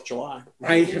on 4th of July.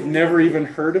 I have never even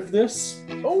heard of this.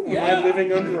 Oh yeah, am I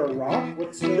living under a rock?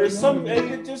 There's some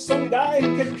guy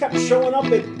who kept showing up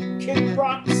at Kid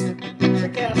Rock's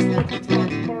kick-ass honky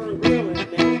tonk bar and grill.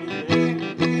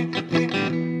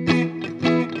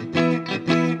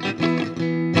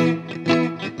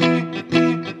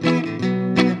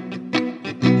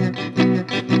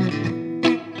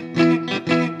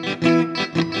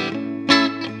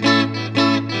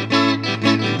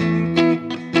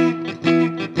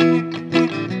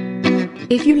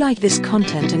 If you like this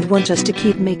content and want us to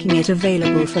keep making it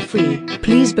available for free,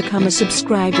 please become a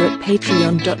subscriber at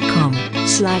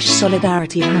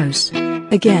patreon.com/solidarityhouse.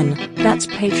 Again, that's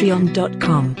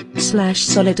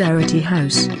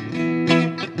patreon.com/solidarityhouse.